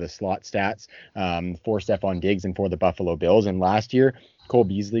about some of the slot stats for Stephon Diggs and for the Buffalo Bills. And last year, Cole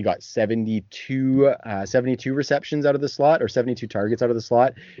Beasley got 72 receptions out of the slot, or 72 targets out of the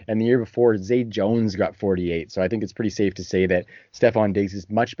slot. And the year before, Zay Jones got 48. So I think it's pretty safe to say that Stephon Diggs is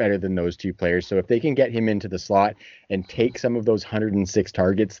much better than those two players. So if they can get him into the slot and take some of those 106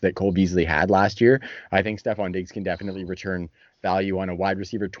 targets that Cole Beasley had last year, I think Stephon Diggs can definitely return value on a wide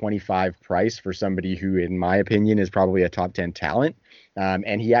receiver 25 price for somebody who, in my opinion, is probably a top 10 talent.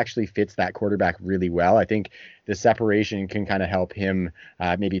 And he actually fits that quarterback really well. I think the separation can kind of help him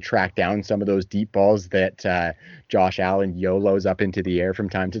maybe track down some of those deep balls that Josh Allen YOLOs up into the air from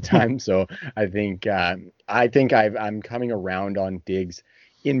time to time. So I think I'm coming around on Diggs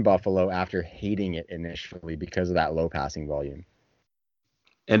in Buffalo after hating it initially because of that low passing volume.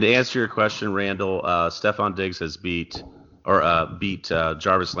 And to answer your question, Randall, Stephon Diggs has beat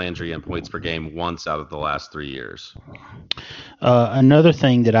Jarvis Landry in points per game once out of the last 3 years. Another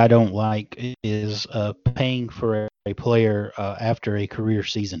thing that I don't like is paying for a player after a career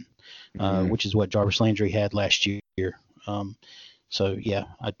season, which is what Jarvis Landry had last year. So yeah,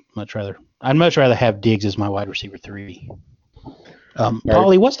 I'd much rather have Diggs as my wide receiver 3.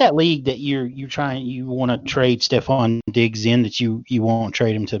 Paulie, what's that league that you want to trade Stephon Diggs in that you won't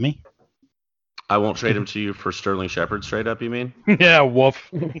trade him to me? I won't trade him to you for Sterling Shepard straight up, you mean? Yeah, woof.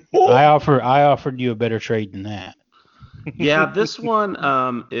 I offered you a better trade than that. Yeah, this one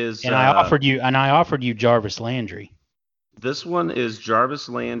is I offered you Jarvis Landry. This one is Jarvis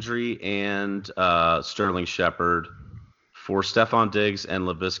Landry and Sterling Shepard for Stephon Diggs and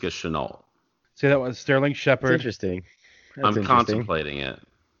Laviska Shenault. See, that was Sterling Shepard. That's interesting. I'm contemplating it.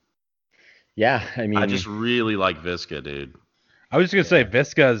 Yeah, I mean, I just really like Viska, dude. I was just gonna say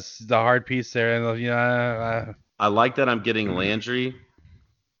Viska's the hard piece there, and I like that I'm getting Landry,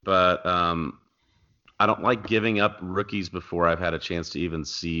 but I don't like giving up rookies before I've had a chance to even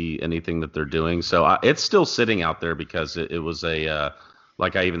see anything that they're doing. So it's still sitting out there because it was a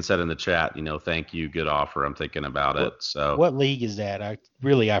like I even said in the chat, thank you, good offer. I'm thinking about it. So what league is that? I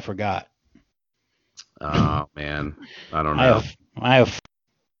forgot. Oh man, I don't know. I have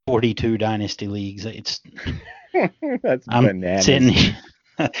 42 dynasty leagues. It's that's bananas.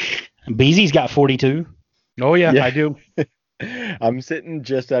 Beezy's got 42. Oh yeah, I do. I'm sitting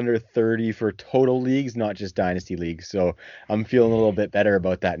just under 30 for total leagues, not just dynasty leagues. So I'm feeling a little bit better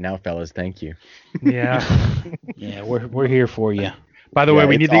about that now, fellas. Thank you. Yeah. Yeah, we're here for you. By the way,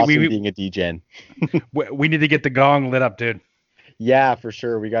 we it's need awesome being a DGen. we need to get the gong lit up, dude. Yeah, for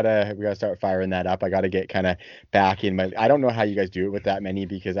sure. We gotta start firing that up. I gotta get kind of back in my. I don't know how you guys do it with that many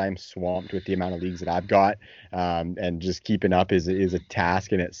because I'm swamped with the amount of leagues that I've got, and just keeping up is a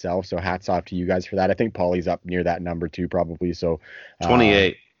task in itself. So hats off to you guys for that. I think Paulie's up near that number too, probably. So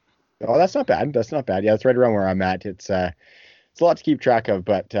 28. Oh, that's not bad. That's not bad. Yeah, it's right around where I'm at. It's a lot to keep track of,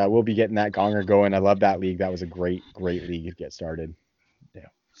 but we'll be getting that gonger going. I love that league. That was a great league to get started. Yeah,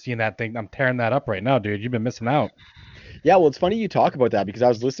 seeing that thing, I'm tearing that up right now, dude. You've been missing out. Yeah, well, it's funny you talk about that because I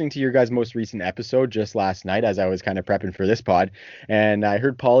was listening to your guys' most recent episode just last night as I was kind of prepping for this pod, and I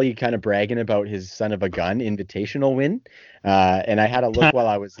heard Paulie kind of bragging about his Son of a Gun invitational win. And I had a look while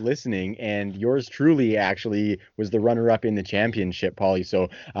I was listening, and yours truly actually was the runner-up in the championship, Paulie. So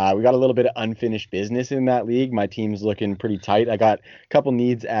we got a little bit of unfinished business in that league. My team's looking pretty tight. I got a couple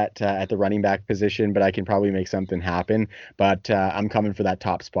needs at the running back position, but I can probably make something happen. But I'm coming for that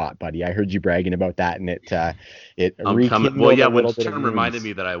top spot, buddy. I heard you bragging about that, and it rekindled well, yeah, a when little bit of Term reminded news.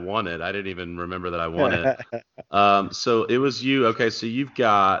 me that I won it, I didn't even remember that I won it. So it was you. Okay, so you've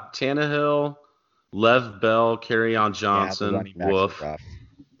got Tannehill, Lev Bell, Kerryon Johnson, Wolf. The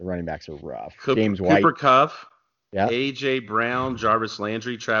running backs are rough. James White, Cooper Kupp, yeah. AJ Brown, Jarvis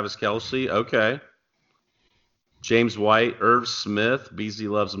Landry, Travis Kelce. Okay. James White, Irv Smith. BZ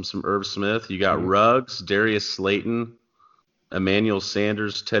loves him some Irv Smith. You got Ruggs, Darius Slayton, Emmanuel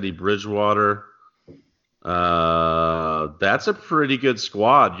Sanders, Teddy Bridgewater. That's a pretty good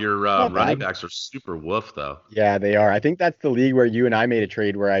squad. Your running backs are super woof, though. Yeah, they are. I think that's the league where you and I made a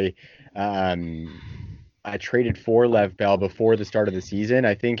trade where I traded for Lev Bell before the start of the season.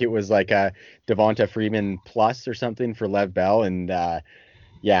 I think it was like a Devonta Freeman plus or something for Lev Bell, and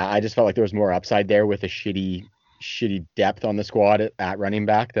yeah, I just felt like there was more upside there with a shitty depth on the squad at running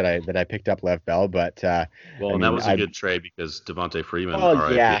back that I picked up Lev Bell. But that was a good trade because Devonta Freeman.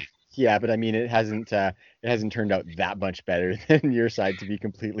 Yeah, but I mean, it hasn't turned out that much better than your side, to be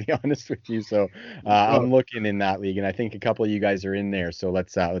completely honest with you. So I'm looking in that league, and I think a couple of you guys are in there. So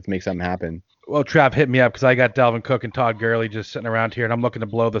let's make something happen. Well, Trav hit me up because I got Dalvin Cook and Todd Gurley just sitting around here, and I'm looking to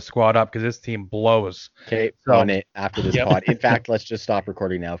blow the squad up because this team blows. Okay, on it after this pod. In fact, let's just stop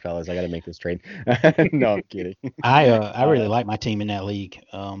recording now, fellas. I got to make this trade. No, I'm kidding. I really like my team in that league.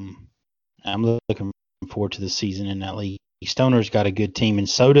 I'm looking forward to the season in that league. Stoner's got a good team, and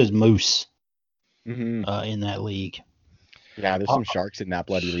so does Moose in that league. Yeah, there's some sharks in that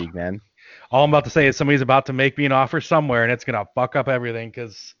bloody league, man. All I'm about to say is somebody's about to make me an offer somewhere, and it's gonna fuck up everything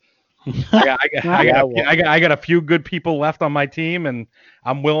because I got a few good people left on my team, and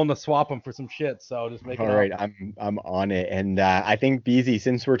I'm willing to swap them for some shit. So just make it. All right, I'm on it, and I think BZ,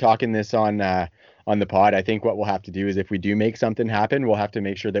 since we're talking this on the pod, I think what we'll have to do is if we do make something happen, we'll have to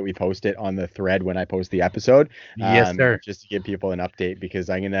make sure that we post it on the thread when I post the episode. Yes, sir. Just to give people an update, because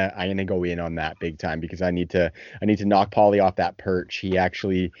I'm gonna go in on that big time, because I need to knock Paulie off that perch. He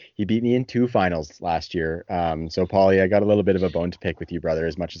beat me in 2 finals last year. So Paulie, I got a little bit of a bone to pick with you, brother.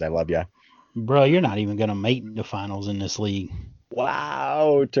 As much as I love you, bro, you're not even gonna make the finals in this league.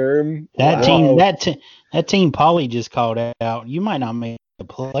 Wow, Term. That team Paulie just called out. You might not make the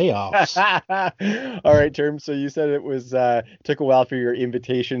playoffs. All right, Term. So you said it was took a while for your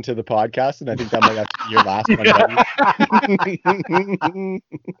invitation to the podcast, and I think that might have to be your last one.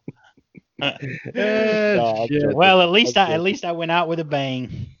 Well, at least I went out with a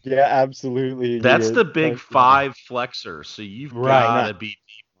bang. Yeah, absolutely. That's the big 5 flexer. So you've got to be deep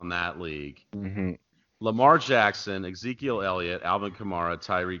on that league. Mm-hmm. Lamar Jackson, Ezekiel Elliott, Alvin Kamara,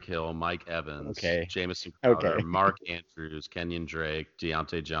 Tyreek Hill, Mike Evans, Jamison Crowder, Mark Andrews, Kenyon Drake,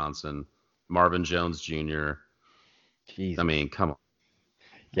 Deontay Johnson, Marvin Jones Jr. Jeez. I mean, come on.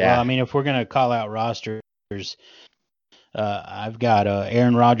 Yeah. Well, I mean, if we're gonna call out rosters, I've got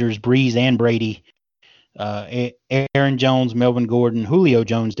Aaron Rodgers, Breeze, and Brady, Aaron Jones, Melvin Gordon, Julio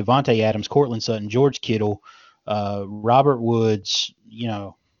Jones, Devontae Adams, Cortland Sutton, George Kittle, Robert Woods. You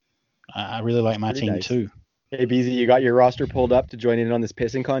know, I really like my team nice. Too. Hey, BZ, you got your roster pulled up to join in on this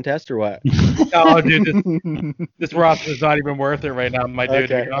pissing contest or what? No, dude, this roster is not even worth it right now, my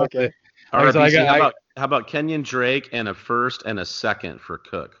dude. Okay. All right, BZ, how about Kenyon Drake and a first and a second for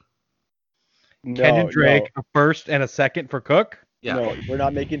Cook? Kenyon Drake, a first and a second for Cook? Yeah. No, we're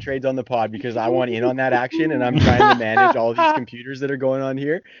not making trades on the pod because I want in on that action, and I'm trying to manage all these computers that are going on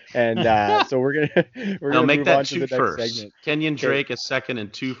here. And so we're gonna make move that on to the next first. segment. Kenyon Drake a second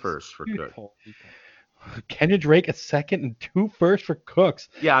and 2 firsts for Cook. Kenyon Drake a second and 2 firsts for Cooks.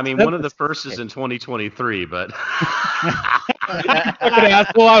 Yeah, I mean one of the firsts is in 2023, but Fucking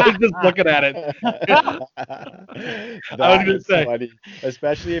asshole. I was just looking at it. That is funny,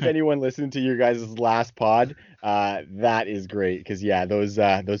 especially if anyone listened to your guys' last pod. That is great because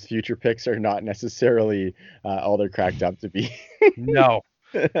those future picks are not necessarily all they're cracked up to be. No,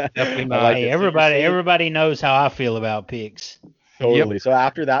 definitely not. like Hey, it. So you're saying- everybody knows how I feel about picks. Totally. So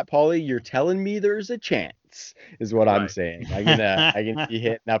after that, Paulie, you're telling me there's a chance, is what I'm Right. saying. I'm gonna be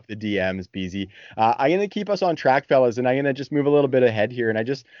hitting up the DMs, BZ. I'm gonna keep us on track, fellas, and I'm gonna just move a little bit ahead here. And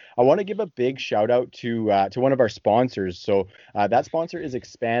I want to give a big shout out to one of our sponsors. So that sponsor is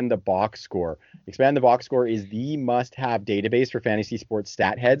Expand the Box Score. Expand the Box Score is the must-have database for fantasy sports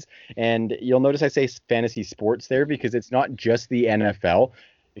stat heads. And you'll notice I say fantasy sports there because it's not just the NFL.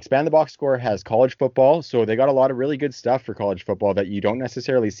 Expand the Box Score has college football, so they got a lot of really good stuff for college football that you don't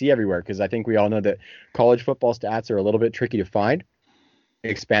necessarily see everywhere because I think we all know that college football stats are a little bit tricky to find.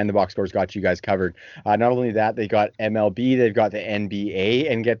 Expand the Box Score's got you guys covered. Not only that, they got MLB, they've got the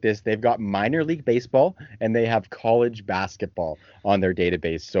NBA, and get this, they've got minor league baseball and they have college basketball on their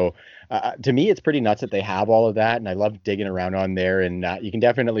database. So to me, it's pretty nuts that they have all of that, and I love digging around on there. And you can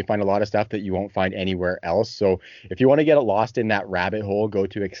definitely find a lot of stuff that you won't find anywhere else. So if you want to get lost in that rabbit hole, go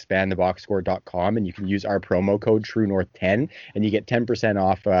to expandtheboxscore.com and you can use our promo code TrueNorth10 and you get 10%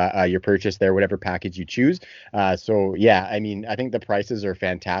 off your purchase there, whatever package you choose. So yeah, I mean, I think the prices are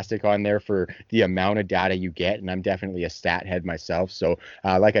fantastic on there for the amount of data you get, and I'm definitely a stat head myself. So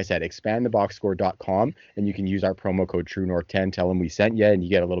like I said, expandtheboxscore.com and you can use our promo code TrueNorth10. Tell them we sent you, and you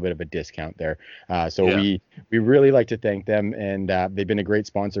get a little bit of a discount there. We really like to thank them, and they've been a great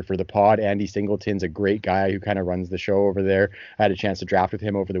sponsor for the pod. Andy Singleton's a great guy who kind of runs the show over there. I had a chance to draft with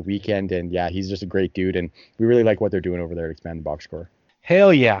him over the weekend, and yeah, he's just a great dude, and we really like what they're doing over there at Expand the Box Score.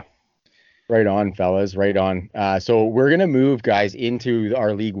 Hell yeah. Right on, fellas. Right on. So we're going to move, guys, into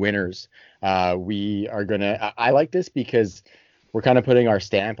our league winners. We are going to – I like this because we're kind of putting our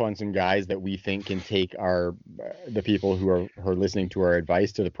stamp on some guys that we think can take the people who are listening to our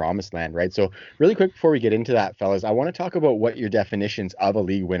advice to the promised land, right? So really quick before we get into that, fellas, I want to talk about what your definitions of a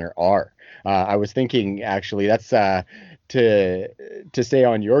league winner are. I was thinking, actually, that's to say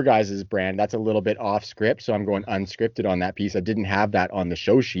on your guys' brand, that's a little bit off script, so I'm going unscripted on that piece. I didn't have that on the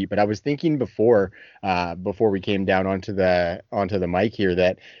show sheet, but I was thinking before we came down onto the mic here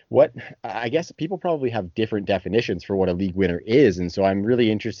that what I guess people probably have different definitions for what a league winner is, and so I'm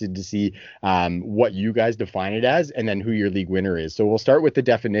really interested to see what you guys define it as, and then who your league winner is. So we'll start with the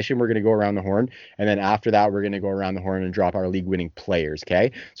definition. We're going to go around the horn, and then after that, we're going to go around the horn and drop our league winning players.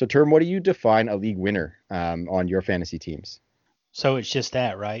 Okay. So Term, what do you define a league winner on your fantasy teams? So it's just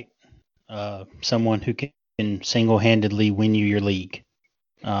that, right? Someone who can single-handedly win you your league.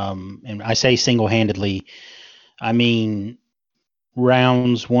 And I say single-handedly, I mean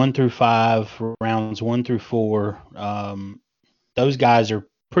rounds 1 through 5, rounds 1 through 4. Those guys are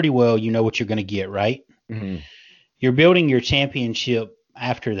pretty well, you know what you're going to get, right? Mm-hmm. You're building your championship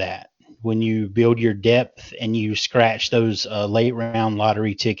after that. When you build your depth and you scratch those late round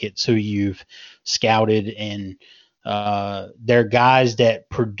lottery tickets who you've scouted, and they're guys that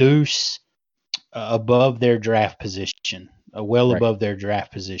produce above their draft position, Right. above their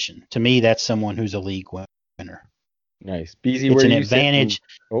draft position. To me, that's someone who's a league winner. Nice. BZ, It's where an do you sit in- advantage.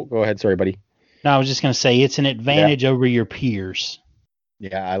 Oh, go ahead. Sorry, buddy. No, I was just going to say it's an advantage over your peers.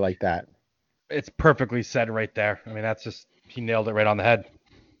 Yeah, I like that. It's perfectly said right there. I mean, that's just, he nailed it right on the head.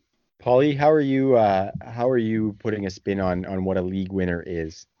 Paulie, how are you putting a spin on what a league winner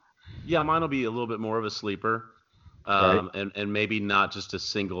is? Yeah, mine will be a little bit more of a sleeper, Right. and maybe not just a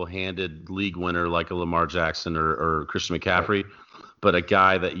single-handed league winner like a Lamar Jackson or Christian McCaffrey, but a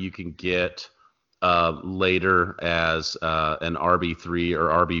guy that you can get later as an RB3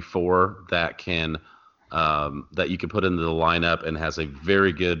 or RB4 that can that you can put into the lineup and has a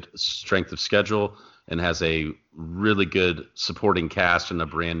very good strength of schedule and has a really good supporting cast and a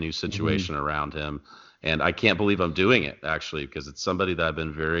brand new situation around him. And I can't believe I'm doing it, actually, because it's somebody that I've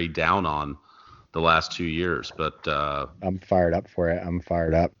been very down on the last 2 years. But I'm fired up for it. I'm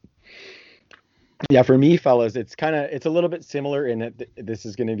fired up. Yeah, for me, fellas, it's a little bit similar in that this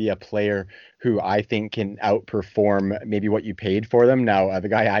is going to be a player who I think can outperform maybe what you paid for them. Now, the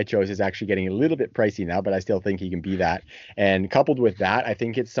guy I chose is actually getting a little bit pricey now, but I still think he can be that. And coupled with that, I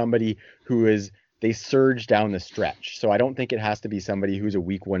think it's somebody who they surge down the stretch. So I don't think it has to be somebody who's a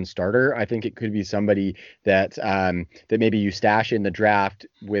week 1 starter. I think it could be somebody that maybe you stash in the draft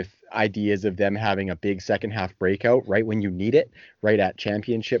with ideas of them having a big second half breakout right when you need it, right at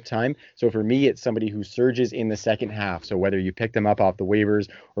championship time. So for me, it's somebody who surges in the second half. So whether you pick them up off the waivers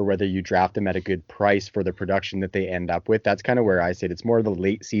or whether you draft them at a good price for the production that they end up with, that's kind of where I sit. It's more the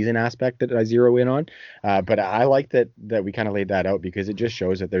late season aspect that I zero in on. But I like that we kind of laid that out because it just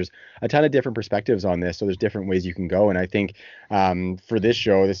shows that there's a ton of different perspectives on this. So there's different ways you can go. And I think for this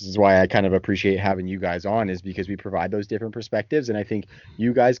show, this is why I kind of appreciate having you guys on, is because we provide those different perspectives. And I think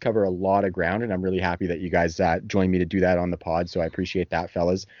you guys cover a lot of ground, and I'm really happy that you guys joined me to do that on the pod. So I appreciate that,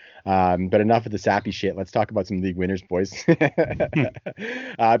 fellas. But enough of the sappy shit. Let's talk about some league winners, boys.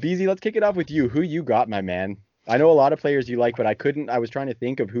 BZ, let's kick it off with you. Who you got, my man? I know a lot of players you like, but I was trying to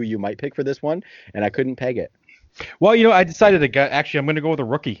think of who you might pick for this one, and I couldn't peg it. Well, I decided to go, actually, I'm going to go with a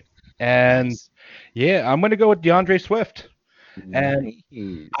rookie. And nice. Yeah, I'm going to go with DeAndre Swift. And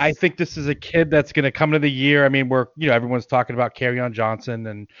nice. I think this is a kid that's going to come into the year. I mean, everyone's talking about Kerryon Johnson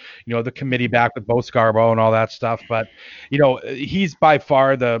and, the committee back with Bo Scarborough and all that stuff. But, he's by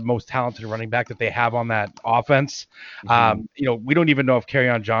far the most talented running back that they have on that offense. Mm-hmm. We don't even know if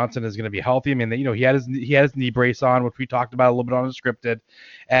Kerryon Johnson is going to be healthy. I mean, he had his knee brace on, which we talked about a little bit on Unscripted.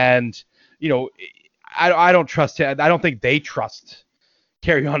 And, I don't trust him. I don't think they trust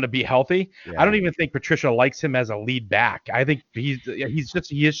Kerryon to be healthy. Yeah. I don't even think Patricia likes him as a lead back. I think he is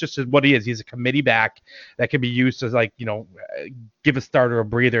just what he is. He's a committee back that can be used as give a starter a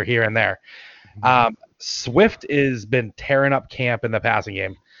breather here and there. Mm-hmm. Swift has been tearing up camp in the passing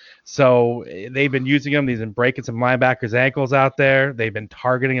game. So they've been using him. He's been breaking some linebackers' ankles out there. They've been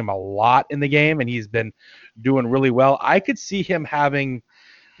targeting him a lot in the game, and he's been doing really well. I could see him having,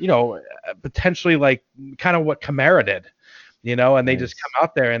 potentially like kind of what Kamara did. And they just come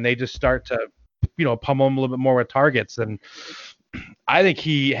out there and they just start to, pummel him a little bit more with targets. And I think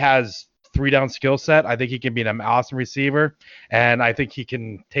he has 3-down skill set. I think he can be an awesome receiver. And I think he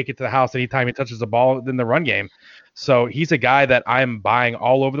can take it to the house anytime he touches the ball in the run game. So he's a guy that I'm buying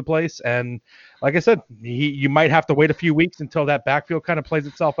all over the place. And like I said, you might have to wait a few weeks until that backfield kind of plays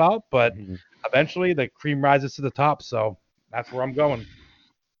itself out. But eventually the cream rises to the top. So that's where I'm going.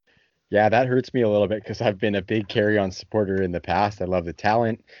 Yeah, that hurts me a little bit because I've been a big Kerryon supporter in the past. I love the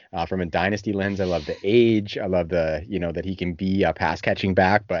talent from a dynasty lens. I love the age. I love the, that he can be a pass catching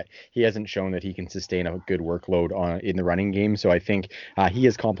back, but he hasn't shown that he can sustain a good workload in the running game. So I think he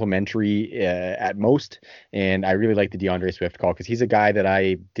is complimentary at most. And I really like the DeAndre Swift call because he's a guy that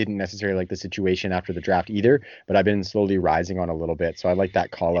I didn't necessarily like the situation after the draft either, but I've been slowly rising on a little bit. So I like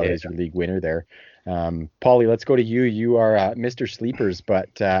that call out as your league winner there. Paulie, let's go to you. You are Mr. Sleepers,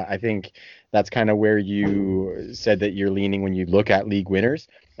 but I think that's kind of where you said that you're leaning when you look at league winners.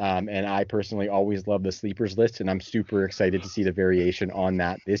 And I personally always love the sleepers list, and I'm super excited to see the variation on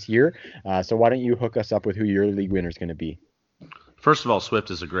that this year. So why don't you hook us up with who your league winner is going to be? First of all,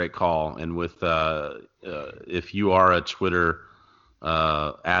 Swift is a great call, and with if you are a Twitter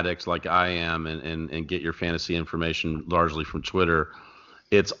addict like I am, and get your fantasy information largely from Twitter.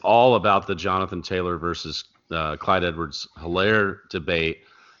 It's all about the Jonathan Taylor versus Clyde Edwards-Helaire debate,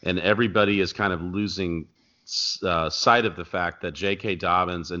 and everybody is kind of losing sight of the fact that J.K.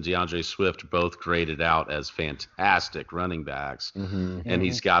 Dobbins and DeAndre Swift both graded out as fantastic running backs, and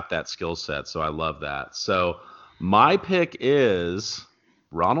he's got that skill set, so I love that. So my pick is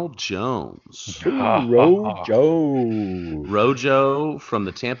Ronald Jones. Rojo from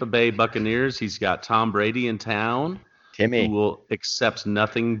the Tampa Bay Buccaneers. He's got Tom Brady in town. Timmy. Who will accept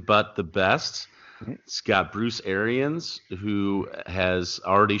nothing but the best. It's got Bruce Arians, who has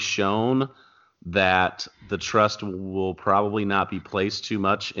already shown that the trust will probably not be placed too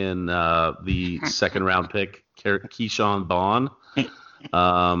much in the second-round pick, Keyshawn Vaughn.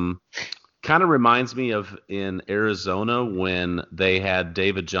 Kind of reminds me of in Arizona when they had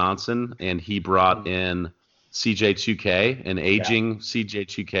David Johnson, and he brought in CJ2K, an aging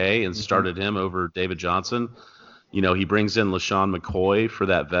CJ2K, and started him over David Johnson. He brings in LaShawn McCoy for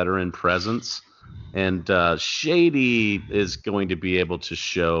that veteran presence. And Shady is going to be able to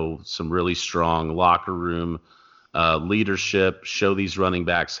show some really strong locker room leadership, show these running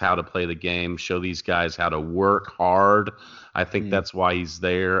backs how to play the game, show these guys how to work hard. I think that's why he's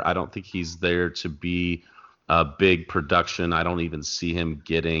there. I don't think he's there to be a big production. I don't even see him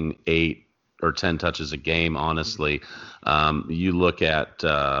getting 8 or 10 touches a game, honestly. You look at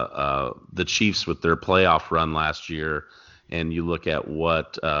the Chiefs with their playoff run last year, and you look at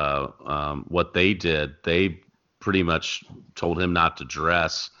what they did. They pretty much told him not to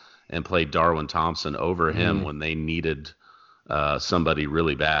dress and played Darwin Thompson over him when they needed somebody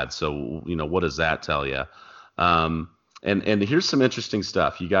really bad. So, what does that tell you? And here's some interesting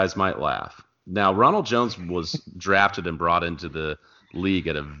stuff. You guys might laugh. Now, Ronald Jones was drafted and brought into the league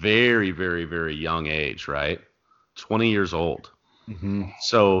at a very, very, very young age, right? 20 years old. Mm-hmm.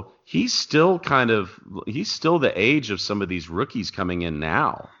 So he's still the age of some of these rookies coming in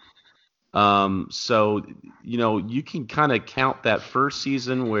now. So, you can kind of count that first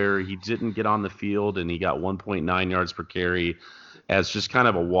season where he didn't get on the field and he got 1.9 yards per carry as just kind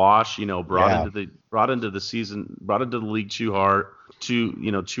of a wash, brought into the league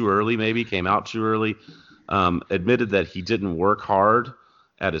too early, maybe came out too early, admitted that he didn't work hard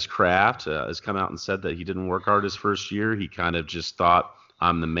at his craft, has come out and said that he didn't work hard his first year. He kind of just thought,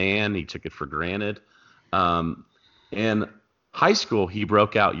 I'm the man. He took it for granted. In high school, he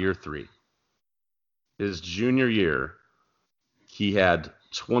broke out year 3. His junior year, he had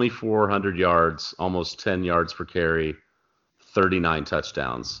 2,400 yards, almost 10 yards per carry, 39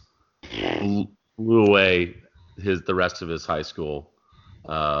 touchdowns. Blew away the rest of his high school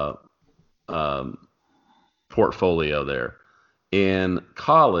portfolio there. In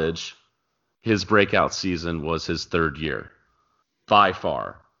college, his breakout season was his 3rd year, by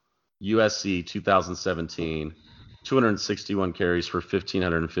far. USC 2017, 261 carries for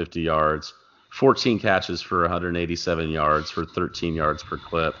 1,550 yards, 14 catches for 187 yards for 13 yards per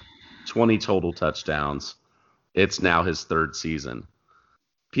clip, 20 total touchdowns. It's now his 3rd season.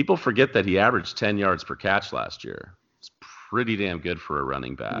 People forget that he averaged 10 yards per catch last year. It's pretty damn good for a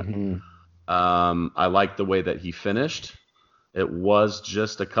running back. Mm-hmm. I like the way that he finished. It was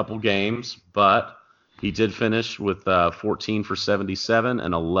just a couple games, but he did finish with 14 for 77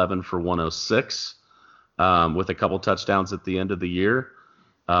 and 11 for 106 with a couple touchdowns at the end of the year.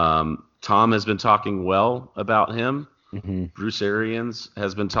 Tom has been talking well about him. Mm-hmm. Bruce Arians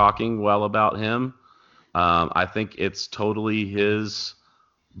has been talking well about him. I think it's totally his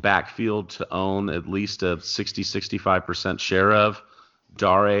backfield to own at least a 60-65% share of.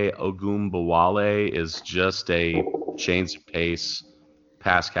 Dare Ogunbowale is just a change of pace,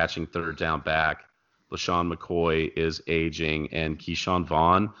 pass-catching third down back. LaShawn McCoy is aging, and Keyshawn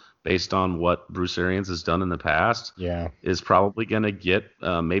Vaughn, based on what Bruce Arians has done in the past, is probably going to get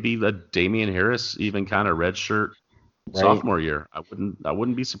maybe a Damian Harris even kind of redshirt sophomore year. I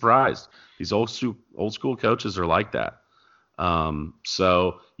wouldn't be surprised. These old school coaches are like that.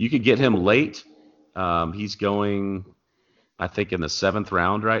 So you could get him late. He's going, I think, in the 7th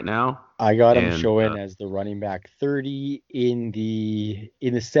round right now. I got him showing as the running back 30 in the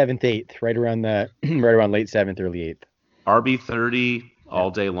 7th, 8th, right around late 7th, early 8th. RB 30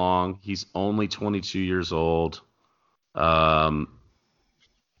 all day long. He's only 22 years old. Has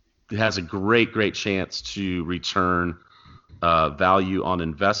a great chance to return value on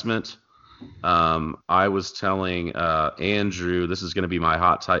investment. I was telling Andrew, this is going to be my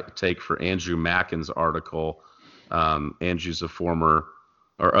hot take for Andrew Mackin's article. Andrew's a fellow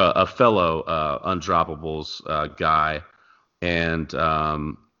Undroppables guy, and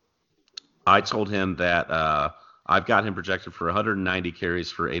I told him that I've got him projected for 190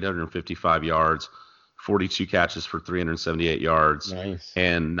 carries for 855 yards, 42 catches for 378 yards, nice,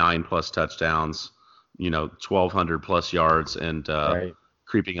 and 9+ touchdowns. 1,200+ yards, and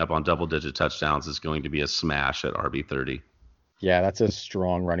creeping up on double-digit touchdowns is going to be a smash at RB 30. Yeah, that's a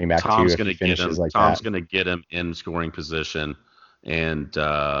strong running back Tom's too. Going to get him in scoring position, and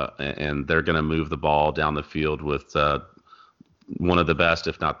they're going to move the ball down the field with one of the best,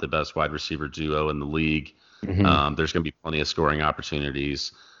 if not the best, wide receiver duo in the league. Mm-hmm. There's going to be plenty of scoring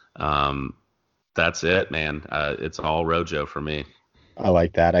opportunities. That's it, man. It's all Rojo for me. I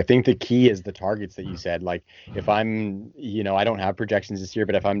like that. I think the key is the targets that you said. Like, if I'm, I don't have projections this year,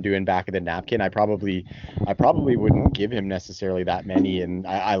 but if I'm doing back of the napkin, I probably wouldn't give him necessarily that many. And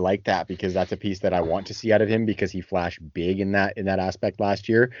I like that because that's a piece that I want to see out of him, because he flashed big in that aspect last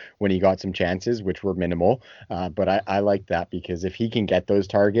year when he got some chances, which were minimal. But I like that because if he can get those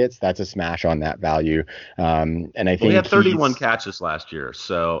targets, that's a smash on that value. And I think he had 31 catches last year,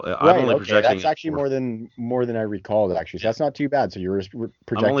 so I'm only projecting. That's actually more than I recalled, actually. So that's not too bad. So you're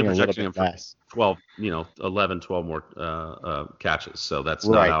projecting a little bit less. 12 more catches. So that's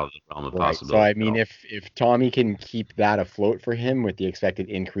not out of the realm of possibility. So I mean, if Tommy can keep that afloat for him with the expected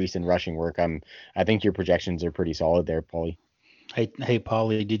increase in rushing work, I think your projections are pretty solid there, Paulie. Hey,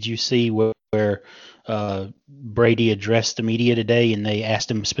 Paulie, did you see where Brady addressed the media today and they asked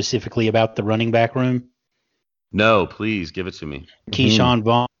him specifically about the running back room? No, please give it to me. Keyshawn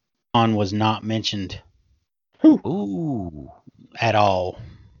Vaughn was not mentioned. Ooh. At all.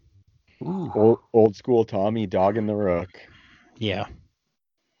 Ooh. Old school Tommy dogging the rook. Yeah.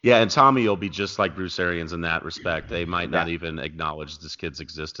 Yeah, and Tommy will be just like Bruce Arians in that respect. They might not even acknowledge this kid's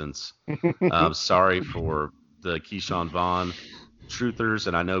existence. Sorry for the Keyshawn Vaughn truthers,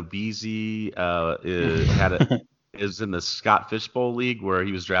 and I know Beezy had is in the Scott Fishbowl League where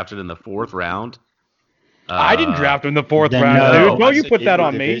he was drafted in the 4th round. I didn't draft him in the 4th then round, no. dude. Don't you I put said that you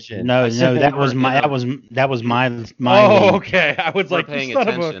on were me? division. No, I said that you was were my in that was my league. Okay. I was You were like, paying son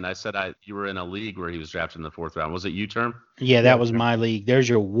of a. attention. I said you were in a league where he was drafted in the 4th round. Was it you, Term? Yeah, that was my league. There's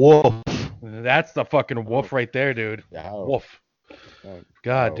your wolf. That's the fucking wolf right there, dude. Oh. Wolf. Oh.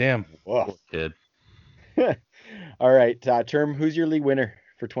 God Oh. damn. Whoa. Kid. All right, Term, who's your league winner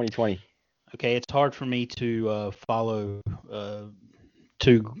for 2020? Okay, it's hard for me to follow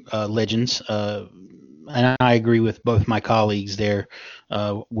two legends, and I agree with both my colleagues there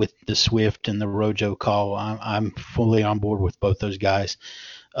with the Swift and the Rojo call. I'm fully on board with both those guys.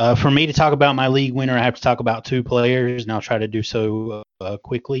 For me to talk about my league winner, I have to talk about 2 players, and I'll try to do so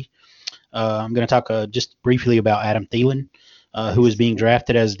quickly. I'm going to talk just briefly about Adam Thielen, who is being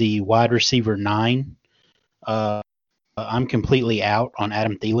drafted as the wide receiver 9. I'm completely out on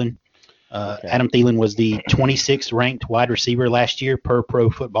Adam Thielen. Okay. Adam Thielen was the 26th ranked wide receiver last year per Pro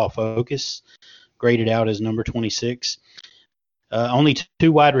Football Focus, graded out as number 26. Only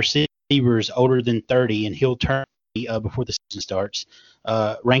 2 wide receivers older than 30, and he'll turn before the season starts,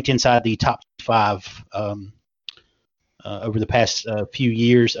 ranked inside the top 5 over the past few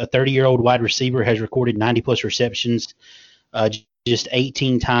years. A 30-year-old wide receiver has recorded 90-plus receptions just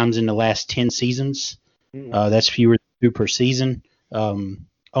 18 times in the last 10 seasons. That's fewer than 2 per season.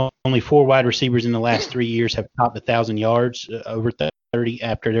 Only 4 wide receivers in the last 3 years have topped 1,000 yards over 30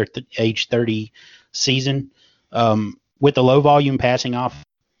 after their age 30 season. With the low volume passing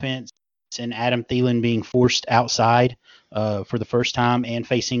offense and Adam Thielen being forced outside for the first time and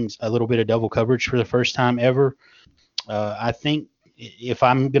facing a little bit of double coverage for the first time ever, I think if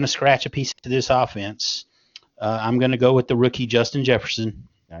I'm going to scratch a piece of this offense, I'm going to go with the rookie Justin Jefferson.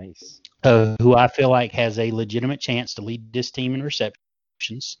 Nice. Who I feel like has a legitimate chance to lead this team in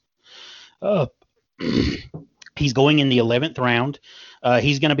receptions. He's going in the 11th round.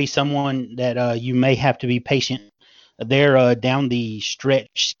 He's going to be someone that you may have to be patient. Their down the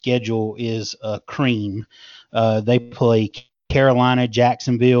stretch schedule is cream. They play Carolina,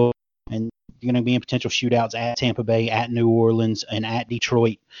 Jacksonville, and you're going to be in potential shootouts at Tampa Bay, at New Orleans, and at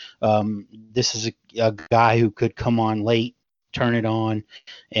Detroit. This is a guy who could come on late, turn it on,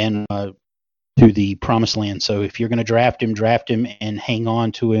 and to the promised land. So if you're going to draft him and hang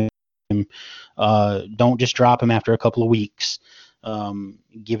on to him. Don't just drop him after a couple of weeks.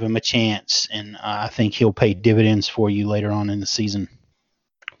 Give him a chance, and I think he'll pay dividends for you later on in the season.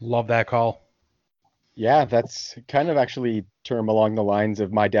 Love that call. Yeah, that's kind of actually Term along the lines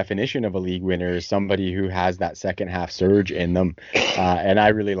of my definition of a league winner is somebody who has that second half surge in them. And I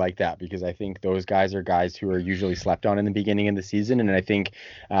really like that because I think those guys are guys who are usually slept on in the beginning of the season. And I think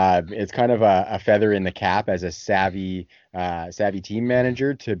it's kind of a feather in the cap as a savvy team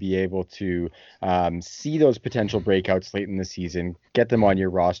manager to be able to see those potential breakouts late in the season, get them on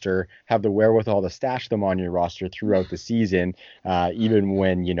your roster, have the wherewithal to stash them on your roster throughout the season, even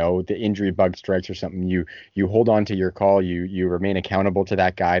when, the injury bug strikes or something, you hold on to your call, you remain accountable to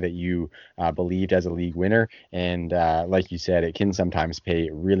that guy that you believed as a league winner. And like you said, it can sometimes pay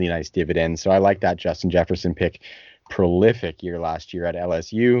really nice dividends. So I like that Justin Jefferson pick. Prolific year last year at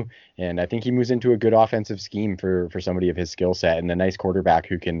LSU, and I think he moves into a good offensive scheme for somebody of his skill set and a nice quarterback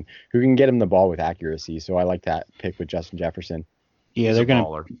who can get him the ball with accuracy. So I like that pick with Justin Jefferson. Yeah, they're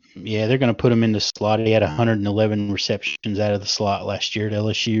gonna put him in the slot. He had 111 receptions out of the slot last year at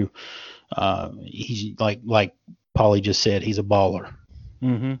LSU. He's like Paulie just said, he's a baller.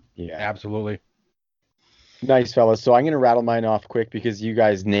 Mm-hmm. Yeah, absolutely. Nice, fellas. So I'm going to rattle mine off quick because you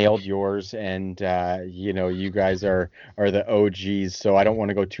guys nailed yours, and you guys are the OGs. So I don't want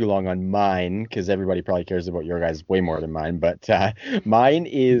to go too long on mine because everybody probably cares about your guys way more than mine. But mine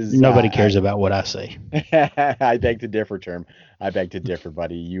is nobody cares about what I say. I beg to differ, Term. I beg to differ,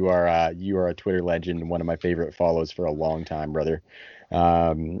 buddy. You are a Twitter legend and one of my favorite follows for a long time, brother.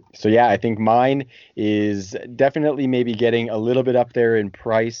 So yeah, I think mine is definitely maybe getting a little bit up there in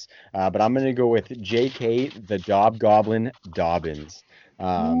price, but I'm going to go with JK, the Dob Goblin Dobbins.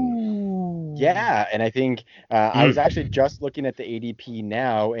 Yeah, and I think I was actually just looking at the ADP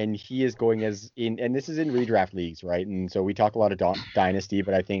now, and he is going and this is in redraft leagues, right? And so we talk a lot of dynasty,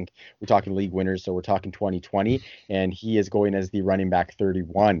 but I think we're talking league winners, so we're talking 2020, and he is going as the running back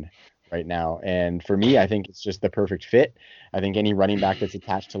 31 right now. And for me, I think it's just the perfect fit. I think any running back that's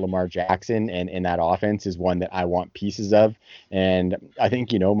attached to Lamar Jackson and in that offense is one that I want pieces of. And I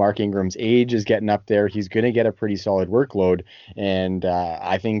think, Mark Ingram's age is getting up there. He's going to get a pretty solid workload. And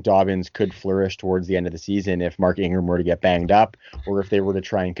I think Dobbins could flourish towards the end of the season if Mark Ingram were to get banged up or if they were to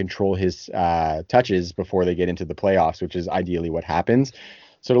try and control his touches before they get into the playoffs, which is ideally what happens.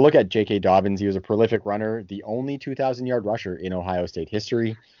 So to look at J.K. Dobbins, he was a prolific runner, the only 2,000-yard rusher in Ohio State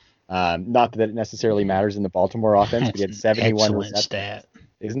history. Not that it necessarily matters in the Baltimore offense, but he had That's an 71 excellent receptions. stat.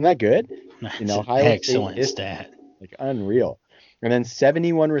 Isn't that good? That's In an Ohio excellent State stat. like unreal. And then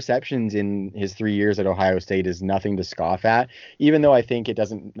 71 receptions in his 3 years at Ohio State is nothing to scoff at, even though I think it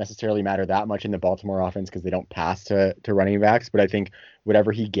doesn't necessarily matter that much in the Baltimore offense because they don't pass to running backs. But I think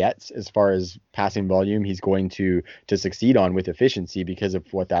whatever he gets as far as passing volume, he's going to succeed on with efficiency because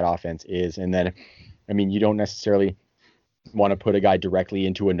of what that offense is. And then, I mean, you don't necessarily want to put a guy directly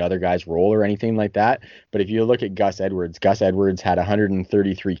into another guy's role or anything like that. But if you look at Gus Edwards had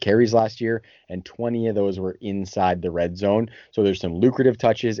 133 carries last year, and 20 of those were inside the red zone. So there's some lucrative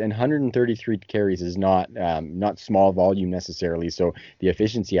touches, and 133 carries is not small volume necessarily. So the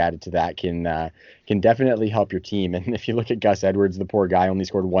efficiency added to that can definitely help your team. And if you look at Gus Edwards, the poor guy only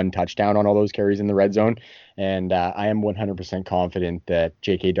scored 1 touchdown on all those carries in the red zone. And I am 100% confident that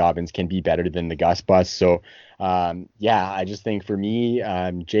J.K. Dobbins can be better than the Gus bus. So I just think for me,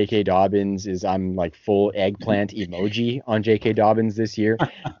 J.K. Dobbins I'm like full eggplant emoji on J.K. Dobbins this year.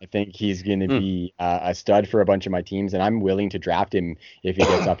 I think he's going to be a stud for a bunch of my teams, and I'm willing to draft him if he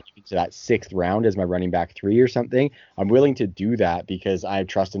gets up to that 6th round as my running back 3 or something. I'm willing to do that because I've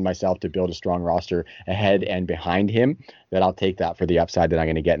trusted myself to build a strong roster ahead and behind him, that I'll take that for the upside that I'm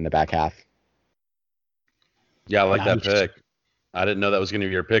going to get in the back half. Yeah, I like that pick. I didn't know that was going to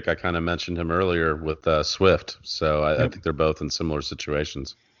be your pick. I kind of mentioned him earlier with Swift, so I think they're both in similar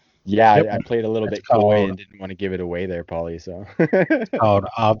situations. Yeah, I played a little bit coy and didn't want to give it away there, Paulie. So it's called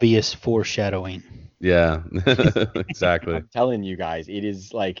obvious foreshadowing. Yeah, exactly. I'm telling you guys, it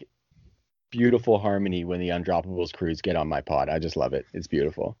is like beautiful harmony when the Undroppables crews get on my pod. I just love it. It's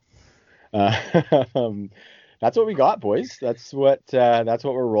beautiful. That's what we got, boys. That's what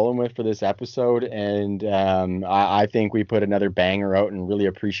we're rolling with for this episode. And I think we put another banger out, and really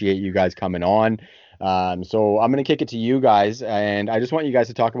appreciate you guys coming on. So I'm going to kick it to you guys, and I just want you guys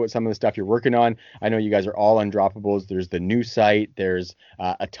to talk about some of the stuff you're working on. I know you guys are all Undroppables. There's the new site. There's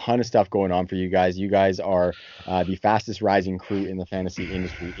a ton of stuff going on for you guys. You guys are the fastest rising crew in the fantasy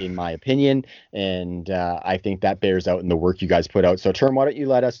industry, in my opinion, and I think that bears out in the work you guys put out. So, Term, why don't you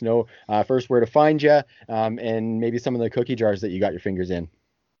let us know first where to find you, and maybe some of the cookie jars that you got your fingers in.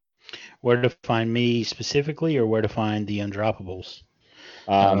 Where to find me specifically, or where to find the Undroppables?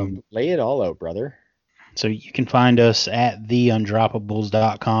 Lay it all out, brother. So you can find us at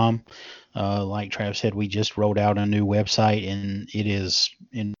theundroppables.com. Like Trav said, we just rolled out a new website, and it is,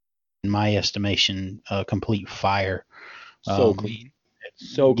 in my estimation, a complete fire. So clean.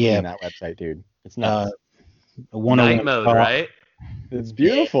 It's so clean, that website, dude. It's nuts. Night mode, right? It's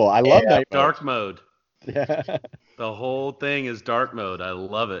beautiful. I love night mode. Dark mode. Yeah. The whole thing is dark mode. I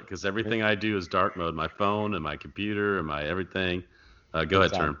love it because everything I do is dark mode. My phone and my computer and my everything. Go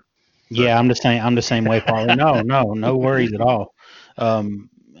ahead, Term. Yeah, I'm the same way, Paulie. No worries at all.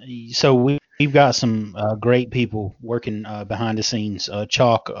 So we've got some great people working behind the scenes.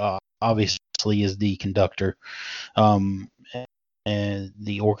 Chalk obviously is the conductor, and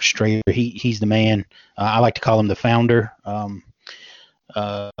the orchestrator. He's the man. I like to call him the founder.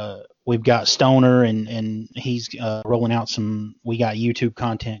 We've got Stoner, and he's rolling out some. We got YouTube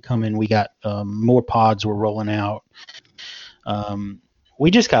content coming. We got more pods we're rolling out. We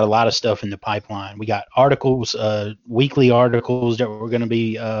just got a lot of stuff in the pipeline. We got articles, weekly articles that we're going to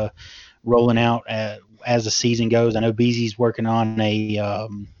be rolling out as the season goes. I know Beezy's working on a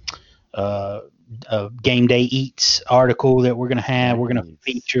game day eats article that we're going to have. We're going to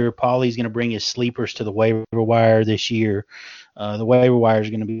feature. Paulie's going to bring his sleepers to the waiver wire this year. The waiver wire is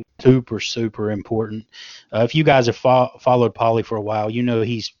going to be super, super important. If you guys have followed Paulie for a while, you know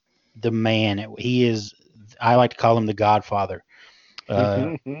he's the man. He is. I like to call him the Godfather.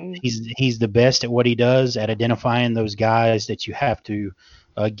 He's the best at what he does, at identifying those guys that you have to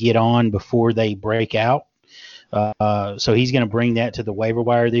get on before they break out. So he's going to bring that to the waiver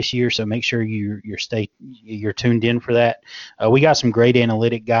wire this year. So make sure you're tuned in for that. We got some great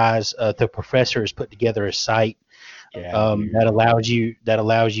analytic guys. The professor has put together a site that allows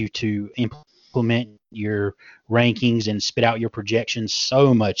you to implement your rankings and spit out your projections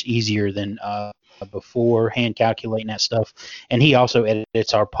so much easier than before, hand calculating that stuff. And he also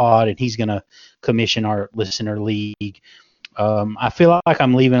edits our pod, and he's going to commission our listener league. I feel like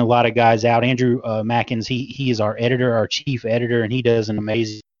I'm leaving a lot of guys out. Andrew Mackins, he is our editor, our chief editor, and he does an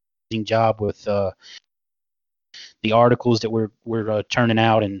amazing job with the articles that we're turning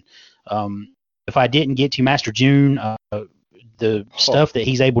out. And if I didn't get to Master June, the stuff that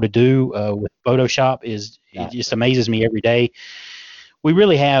he's able to do with Photoshop it just amazes me every day. We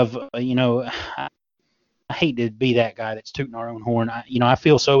really have, I hate to be that guy that's tooting our own horn. I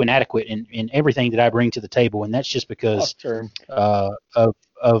feel so inadequate in everything that I bring to the table, and that's just because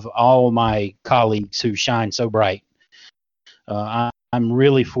of all my colleagues who shine so bright. I'm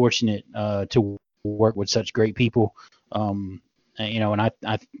really fortunate to work with such great people. And I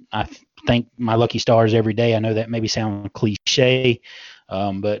thank my lucky stars every day. I know that maybe sounds cliche,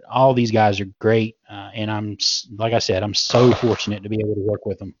 but all these guys are great, and like I said, I'm so fortunate to be able to work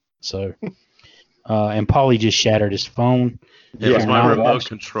with them. So, and Paulie just shattered his phone. It was my remote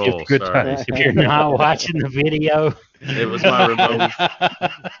control. Sorry. If you're not watching the video, it was my remote.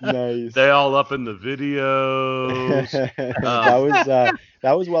 Nice. They all up in the videos.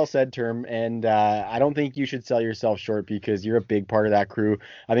 That was well said, Term. And I don't think you should sell yourself short because you're a big part of that crew.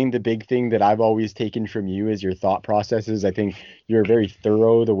 I think the big thing that I've always taken from you is your thought processes. I think you're very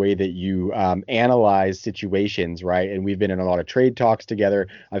thorough the way that you analyze situations, right? And we've been in a lot of trade talks together.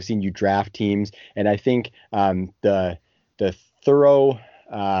 I've seen you draft teams, and I think the thorough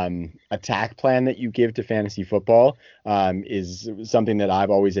attack plan that you give to fantasy football is something that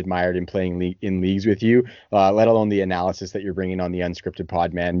I've always admired in playing in leagues with you, let alone the analysis that you're bringing on the Unscripted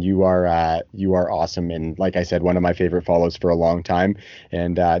Pod, man. You are awesome. And like I said, one of my favorite follows for a long time,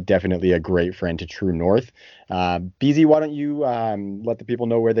 and definitely a great friend to True North. BZ, why don't you let the people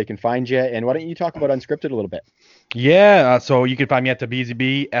know where they can find you, and why don't you talk about Unscripted a little bit? Yeah, so you can find me at the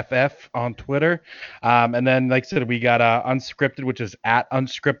BZBFF on Twitter. And then, like I said, we got Unscripted, which is at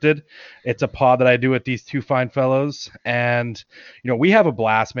Unscripted. It's a pod that I do with these two fine fellows. And, we have a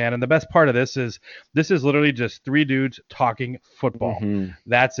blast, man. And the best part of this is literally just three dudes talking football. Mm-hmm.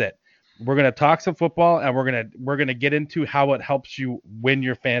 That's it. We're going to talk some football, and we're going to get into how it helps you win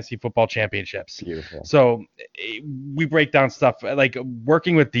your fantasy football championships. Beautiful. So we break down stuff like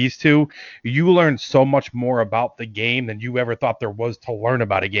working with these two. You learn so much more about the game than you ever thought there was to learn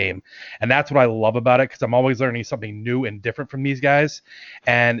about a game. And that's what I love about it, because I'm always learning something new and different from these guys.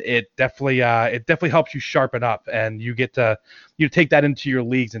 And it definitely helps you sharpen up, and you get to take that into your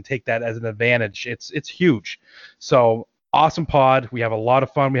leagues and take that as an advantage. It's huge. So awesome pod. We have a lot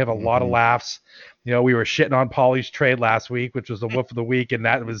of fun. We have a lot of laughs. We were shitting on Paulie's trade last week, which was the woof of the week, and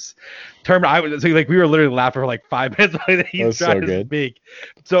that was term. We were literally laughing for like 5 minutes. He's trying to speak.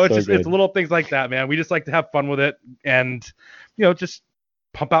 So it's little things like that, man. We just like to have fun with it, and just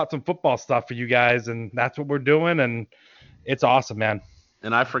pump out some football stuff for you guys, and that's what we're doing, and it's awesome, man.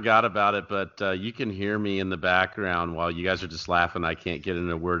 And I forgot about it, but you can hear me in the background while you guys are just laughing. I can't get in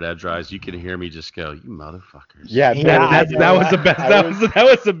a word edgewise. You can hear me just go, "You motherfuckers!" Yeah, that was the best. That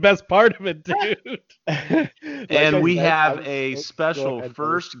was the best part of it, dude. And we have a special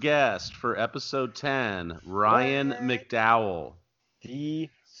first guest for episode 10, Ryan McDowell. The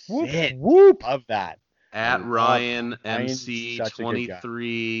whoop of that at Ryan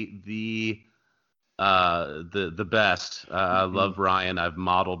MC23. The best. I love Ryan. I've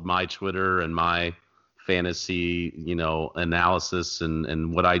modeled my Twitter and my fantasy, analysis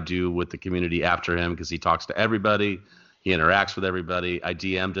and what I do with the community after him, because he talks to everybody. He interacts with everybody. I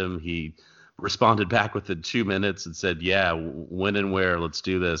DM'd him. He responded back within 2 minutes and said, "Yeah, when and where? Let's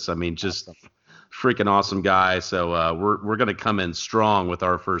do this." I mean, just freaking awesome guy. So we're going to come in strong with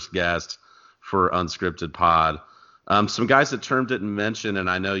our first guest for Unscripted Pod. Some guys that Term didn't mention, and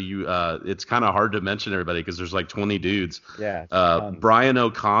I know you. It's kind of hard to mention everybody because there's like 20 dudes. Yeah. Brian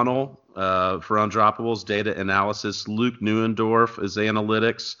O'Connell for Undroppables data analysis. Luke Neuendorf is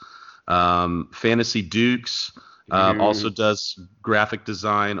analytics. Fantasy Dukes also does graphic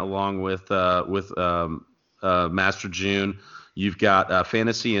design along with Master June. You've got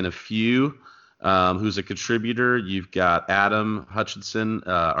Fantasy and a Few, who's a contributor. You've got Adam Hutchinson,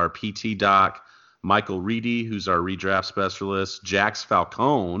 our PT doc. Michael Reedy, who's our redraft specialist. Jax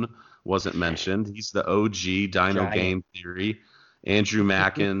Falcone wasn't mentioned. He's the OG Dino Game Theory. Andrew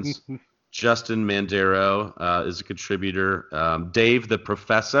Mackins. Justin Mandero is a contributor. Dave the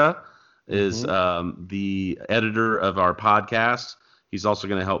Professor is the editor of our podcast. He's also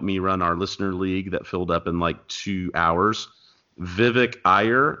going to help me run our listener league that filled up in like 2 hours. Vivek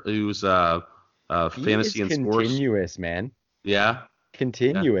Iyer, who's fantasy and sports. Continuous, man. Yeah.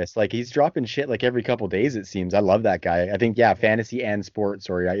 Continuous. Like he's dropping shit like every couple days, it seems. I love that guy. I think fantasy and sports.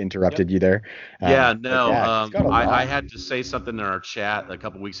 Sorry, I interrupted you there. I had to say something in our chat a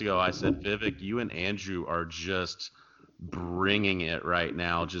couple weeks ago. I said, Vivek, you and Andrew are just bringing it right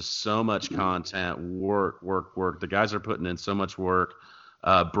now. Just so much content, work. The guys are putting in so much work.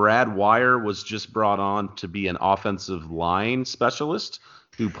 Brad Wire was just brought on to be an offensive line specialist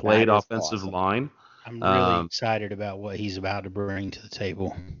who played offensive line. I'm really excited about what he's about to bring to the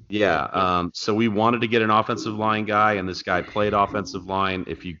table. Yeah. So we wanted to get an offensive line guy, and this guy played offensive line.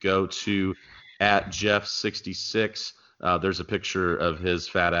 If you go to at Jeff66. There's a picture of his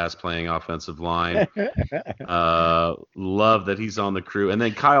fat ass playing offensive line. Love that he's on the crew. And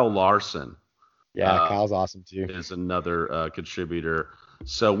then Kyle Larson. Yeah, Kyle's awesome too. Is another contributor.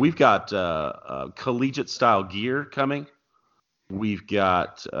 So we've got collegiate style gear coming. We've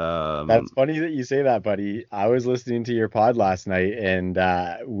got. That's funny that you say that, buddy. I was listening to your pod last night, and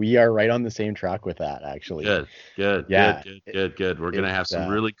we are right on the same track with that, actually. Good. We're gonna have some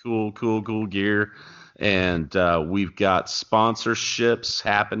really cool gear, and we've got sponsorships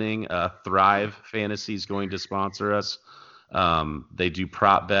happening. Thrive Fantasy is going to sponsor us. They do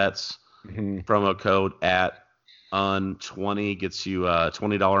prop bets. Mm-hmm. Promo code at UN20 gets you a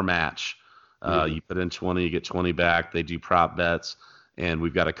 $20 match. You put in 20, you get 20 back. They do prop bets, and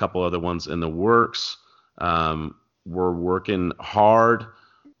we've got a couple other ones in the works. We're working hard.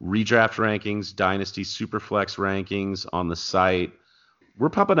 Redraft rankings, Dynasty Superflex rankings on the site. We're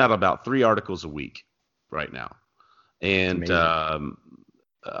pumping out about 3 articles a week right now, and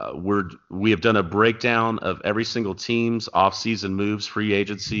we have done a breakdown of every single team's off-season moves, free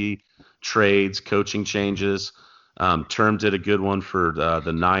agency, trades, coaching changes. Term did a good one for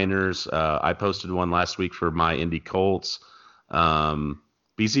the Niners. I posted one last week for my Indy Colts.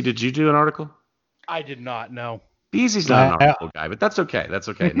 BZ, did you do an article? I did not, no. BZ's not an article guy, but that's okay.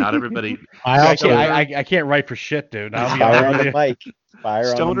 Not everybody. I can't write for shit, dude. Fire on the mic.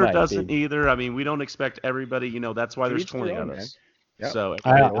 Stoner doesn't either. I mean, we don't expect everybody. That's why there's 20 of us. Yep. So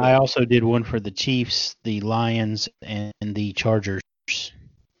I also did one for the Chiefs, the Lions, and the Chargers.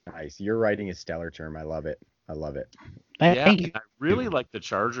 Nice. Your writing is stellar, Term. I love it. Thank you. I really like the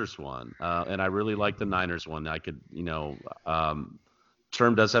Chargers one, and I really like the Niners one.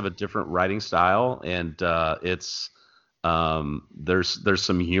 Term does have a different writing style, and it's there's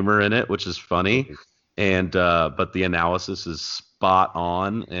some humor in it, which is funny, and but the analysis is spot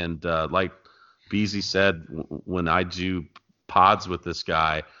on. And like Beezy said, when I do pods with this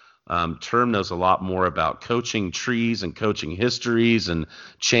guy, Term knows a lot more about coaching trees and coaching histories and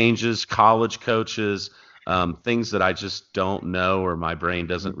changes, college coaches, things that I just don't know or my brain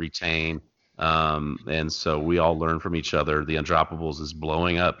doesn't retain. And so we all learn from each other. The Undroppables is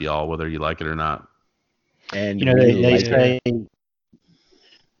blowing up, y'all, whether you like it or not. And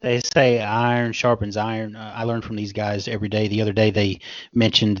they say iron sharpens iron. I learn from these guys every day. The other day they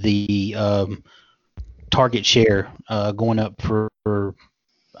mentioned the target share going up for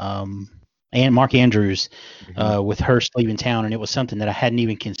and Mark Andrews with Hurst leaving town, and it was something that I hadn't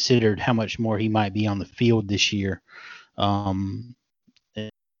even considered how much more he might be on the field this year. And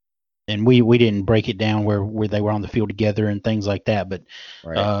we didn't break it down where they were on the field together and things like that, but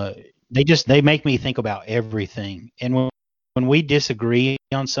they make me think about everything. And when we disagree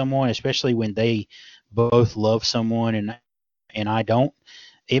on someone, especially when they both love someone and I don't,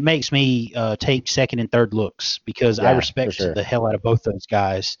 it makes me take second and third looks, because I respect the hell out of both those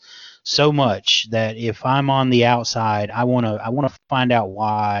guys so much that if I'm on the outside, I want to find out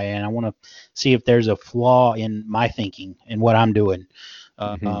why, and I want to see if there's a flaw in my thinking and what I'm doing.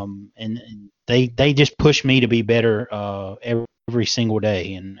 And they just push me to be better every single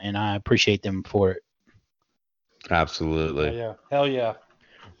day, and I appreciate them for it. Absolutely. Hell yeah.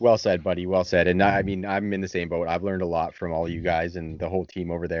 Well said, buddy. Well said. And I mean, I'm in the same boat. I've learned a lot from all you guys and the whole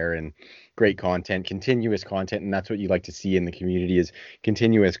team over there, and great content, continuous content. And that's what you like to see in the community, is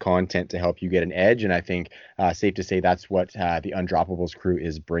continuous content to help you get an edge. And I think safe to say that's what the Undroppables crew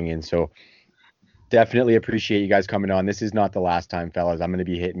is bringing. So definitely appreciate you guys coming on. This is not the last time, fellas. I'm going to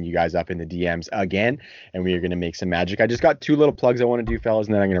be hitting you guys up in the DMs again, and we are going to make some magic. I just got 2 little plugs I want to do, fellas,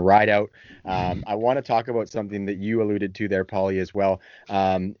 and then I'm going to ride out. I want to talk about something that you alluded to there, Paulie, as well,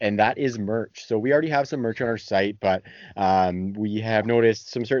 and that is merch. So we already have some merch on our site, but we have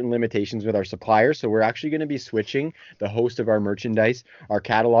noticed some certain limitations with our suppliers, so we're actually going to be switching the host of our merchandise. Our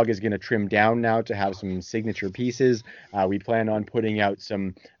catalog is going to trim down now to have some signature pieces. We plan on putting out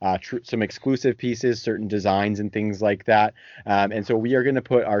some exclusive pieces, certain designs and things like that, and so we are going to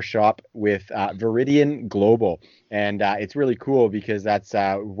put our shop with Viridian Global, and it's really cool because that's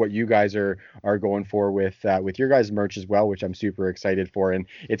what you guys are going for with your guys' merch as well, which I'm super excited for. And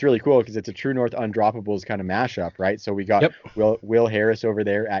it's really cool because it's a True North Undroppables kind of mashup, right? So we got Will Harris over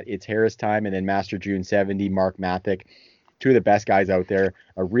there at It's Harris Time, and then Master June 70, Mark Mathick, 2 of the best guys out there.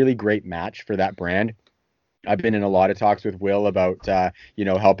 A really great match for that brand. I've been in a lot of talks with Will about,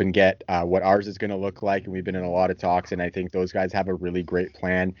 helping get what ours is going to look like. And we've been in a lot of talks, and I think those guys have a really great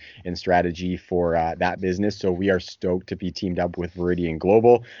plan and strategy for that business. So we are stoked to be teamed up with Viridian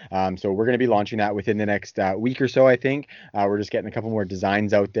Global. So we're going to be launching that within the next week or so, I think. We're just getting a couple more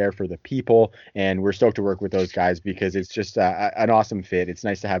designs out there for the people, and we're stoked to work with those guys because it's just an awesome fit. It's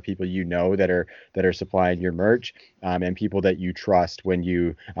nice to have people that are supplying your merch, and people that you trust when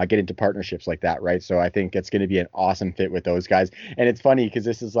you get into partnerships like that, right? So I think it's going to be an awesome fit with those guys. And it's funny because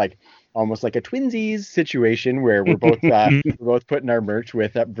this is like almost like a twinsies situation where we're both we're both putting our merch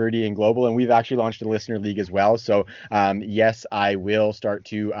with Viridian Global, and we've actually launched a listener league as well. So yes, I will start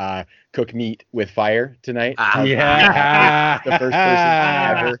to cook meat with fire tonight. Yeah, the first person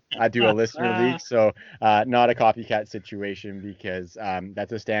to ever do a listener league. So not a copycat situation, because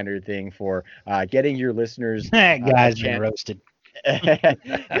that's a standard thing for getting your listeners. That guy's been roasted. Yeah,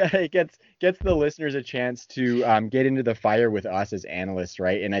 it gets the listeners a chance to get into the fire with us as analysts,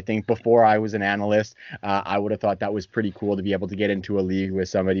 right? And I think before I was an analyst, I would have thought that was pretty cool to be able to get into a league with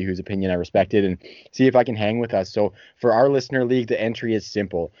somebody whose opinion I respected and see if I can hang with us. So for our listener league, the entry is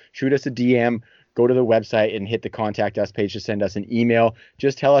simple. Shoot us a DM. Go to the website and hit the contact us page to send us an email.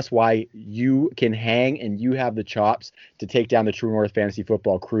 Just tell us why you can hang and you have the chops to take down the True North Fantasy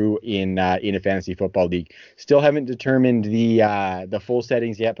Football crew in a fantasy football league. Still haven't determined the full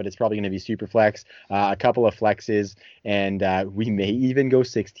settings yet, but it's probably going to be super flex, a couple of flexes, and we may even go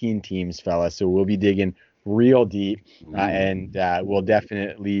 16 teams, fellas. So we'll be digging real deep, and we'll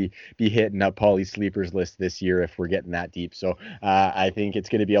definitely be hitting up Paulie's sleepers list this year if we're getting that deep. So I think it's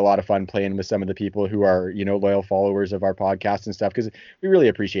going to be a lot of fun playing with some of the people who are loyal followers of our podcast and stuff, because we really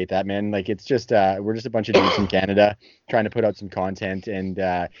appreciate that, man. Like, it's just we're just a bunch of dudes from Canada trying to put out some content, and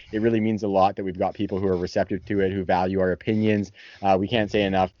it really means a lot that we've got people who are receptive to it, who value our opinions. We can't say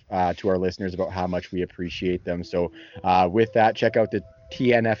enough to our listeners about how much we appreciate them. So with that, check out the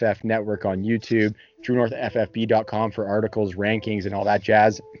TNFF network on YouTube, TrueNorthFFB.com for articles, rankings, and all that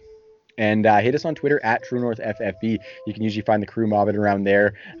jazz. And hit us on Twitter at TrueNorthFFB. You can usually find the crew mobbing around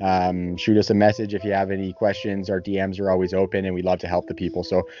there. Shoot us a message if you have any questions. Our DMs are always open, and we love to help the people.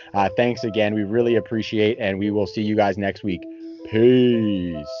 So thanks again. We really appreciate, and we will see you guys next week.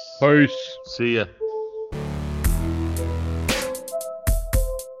 Peace. Peace. See ya.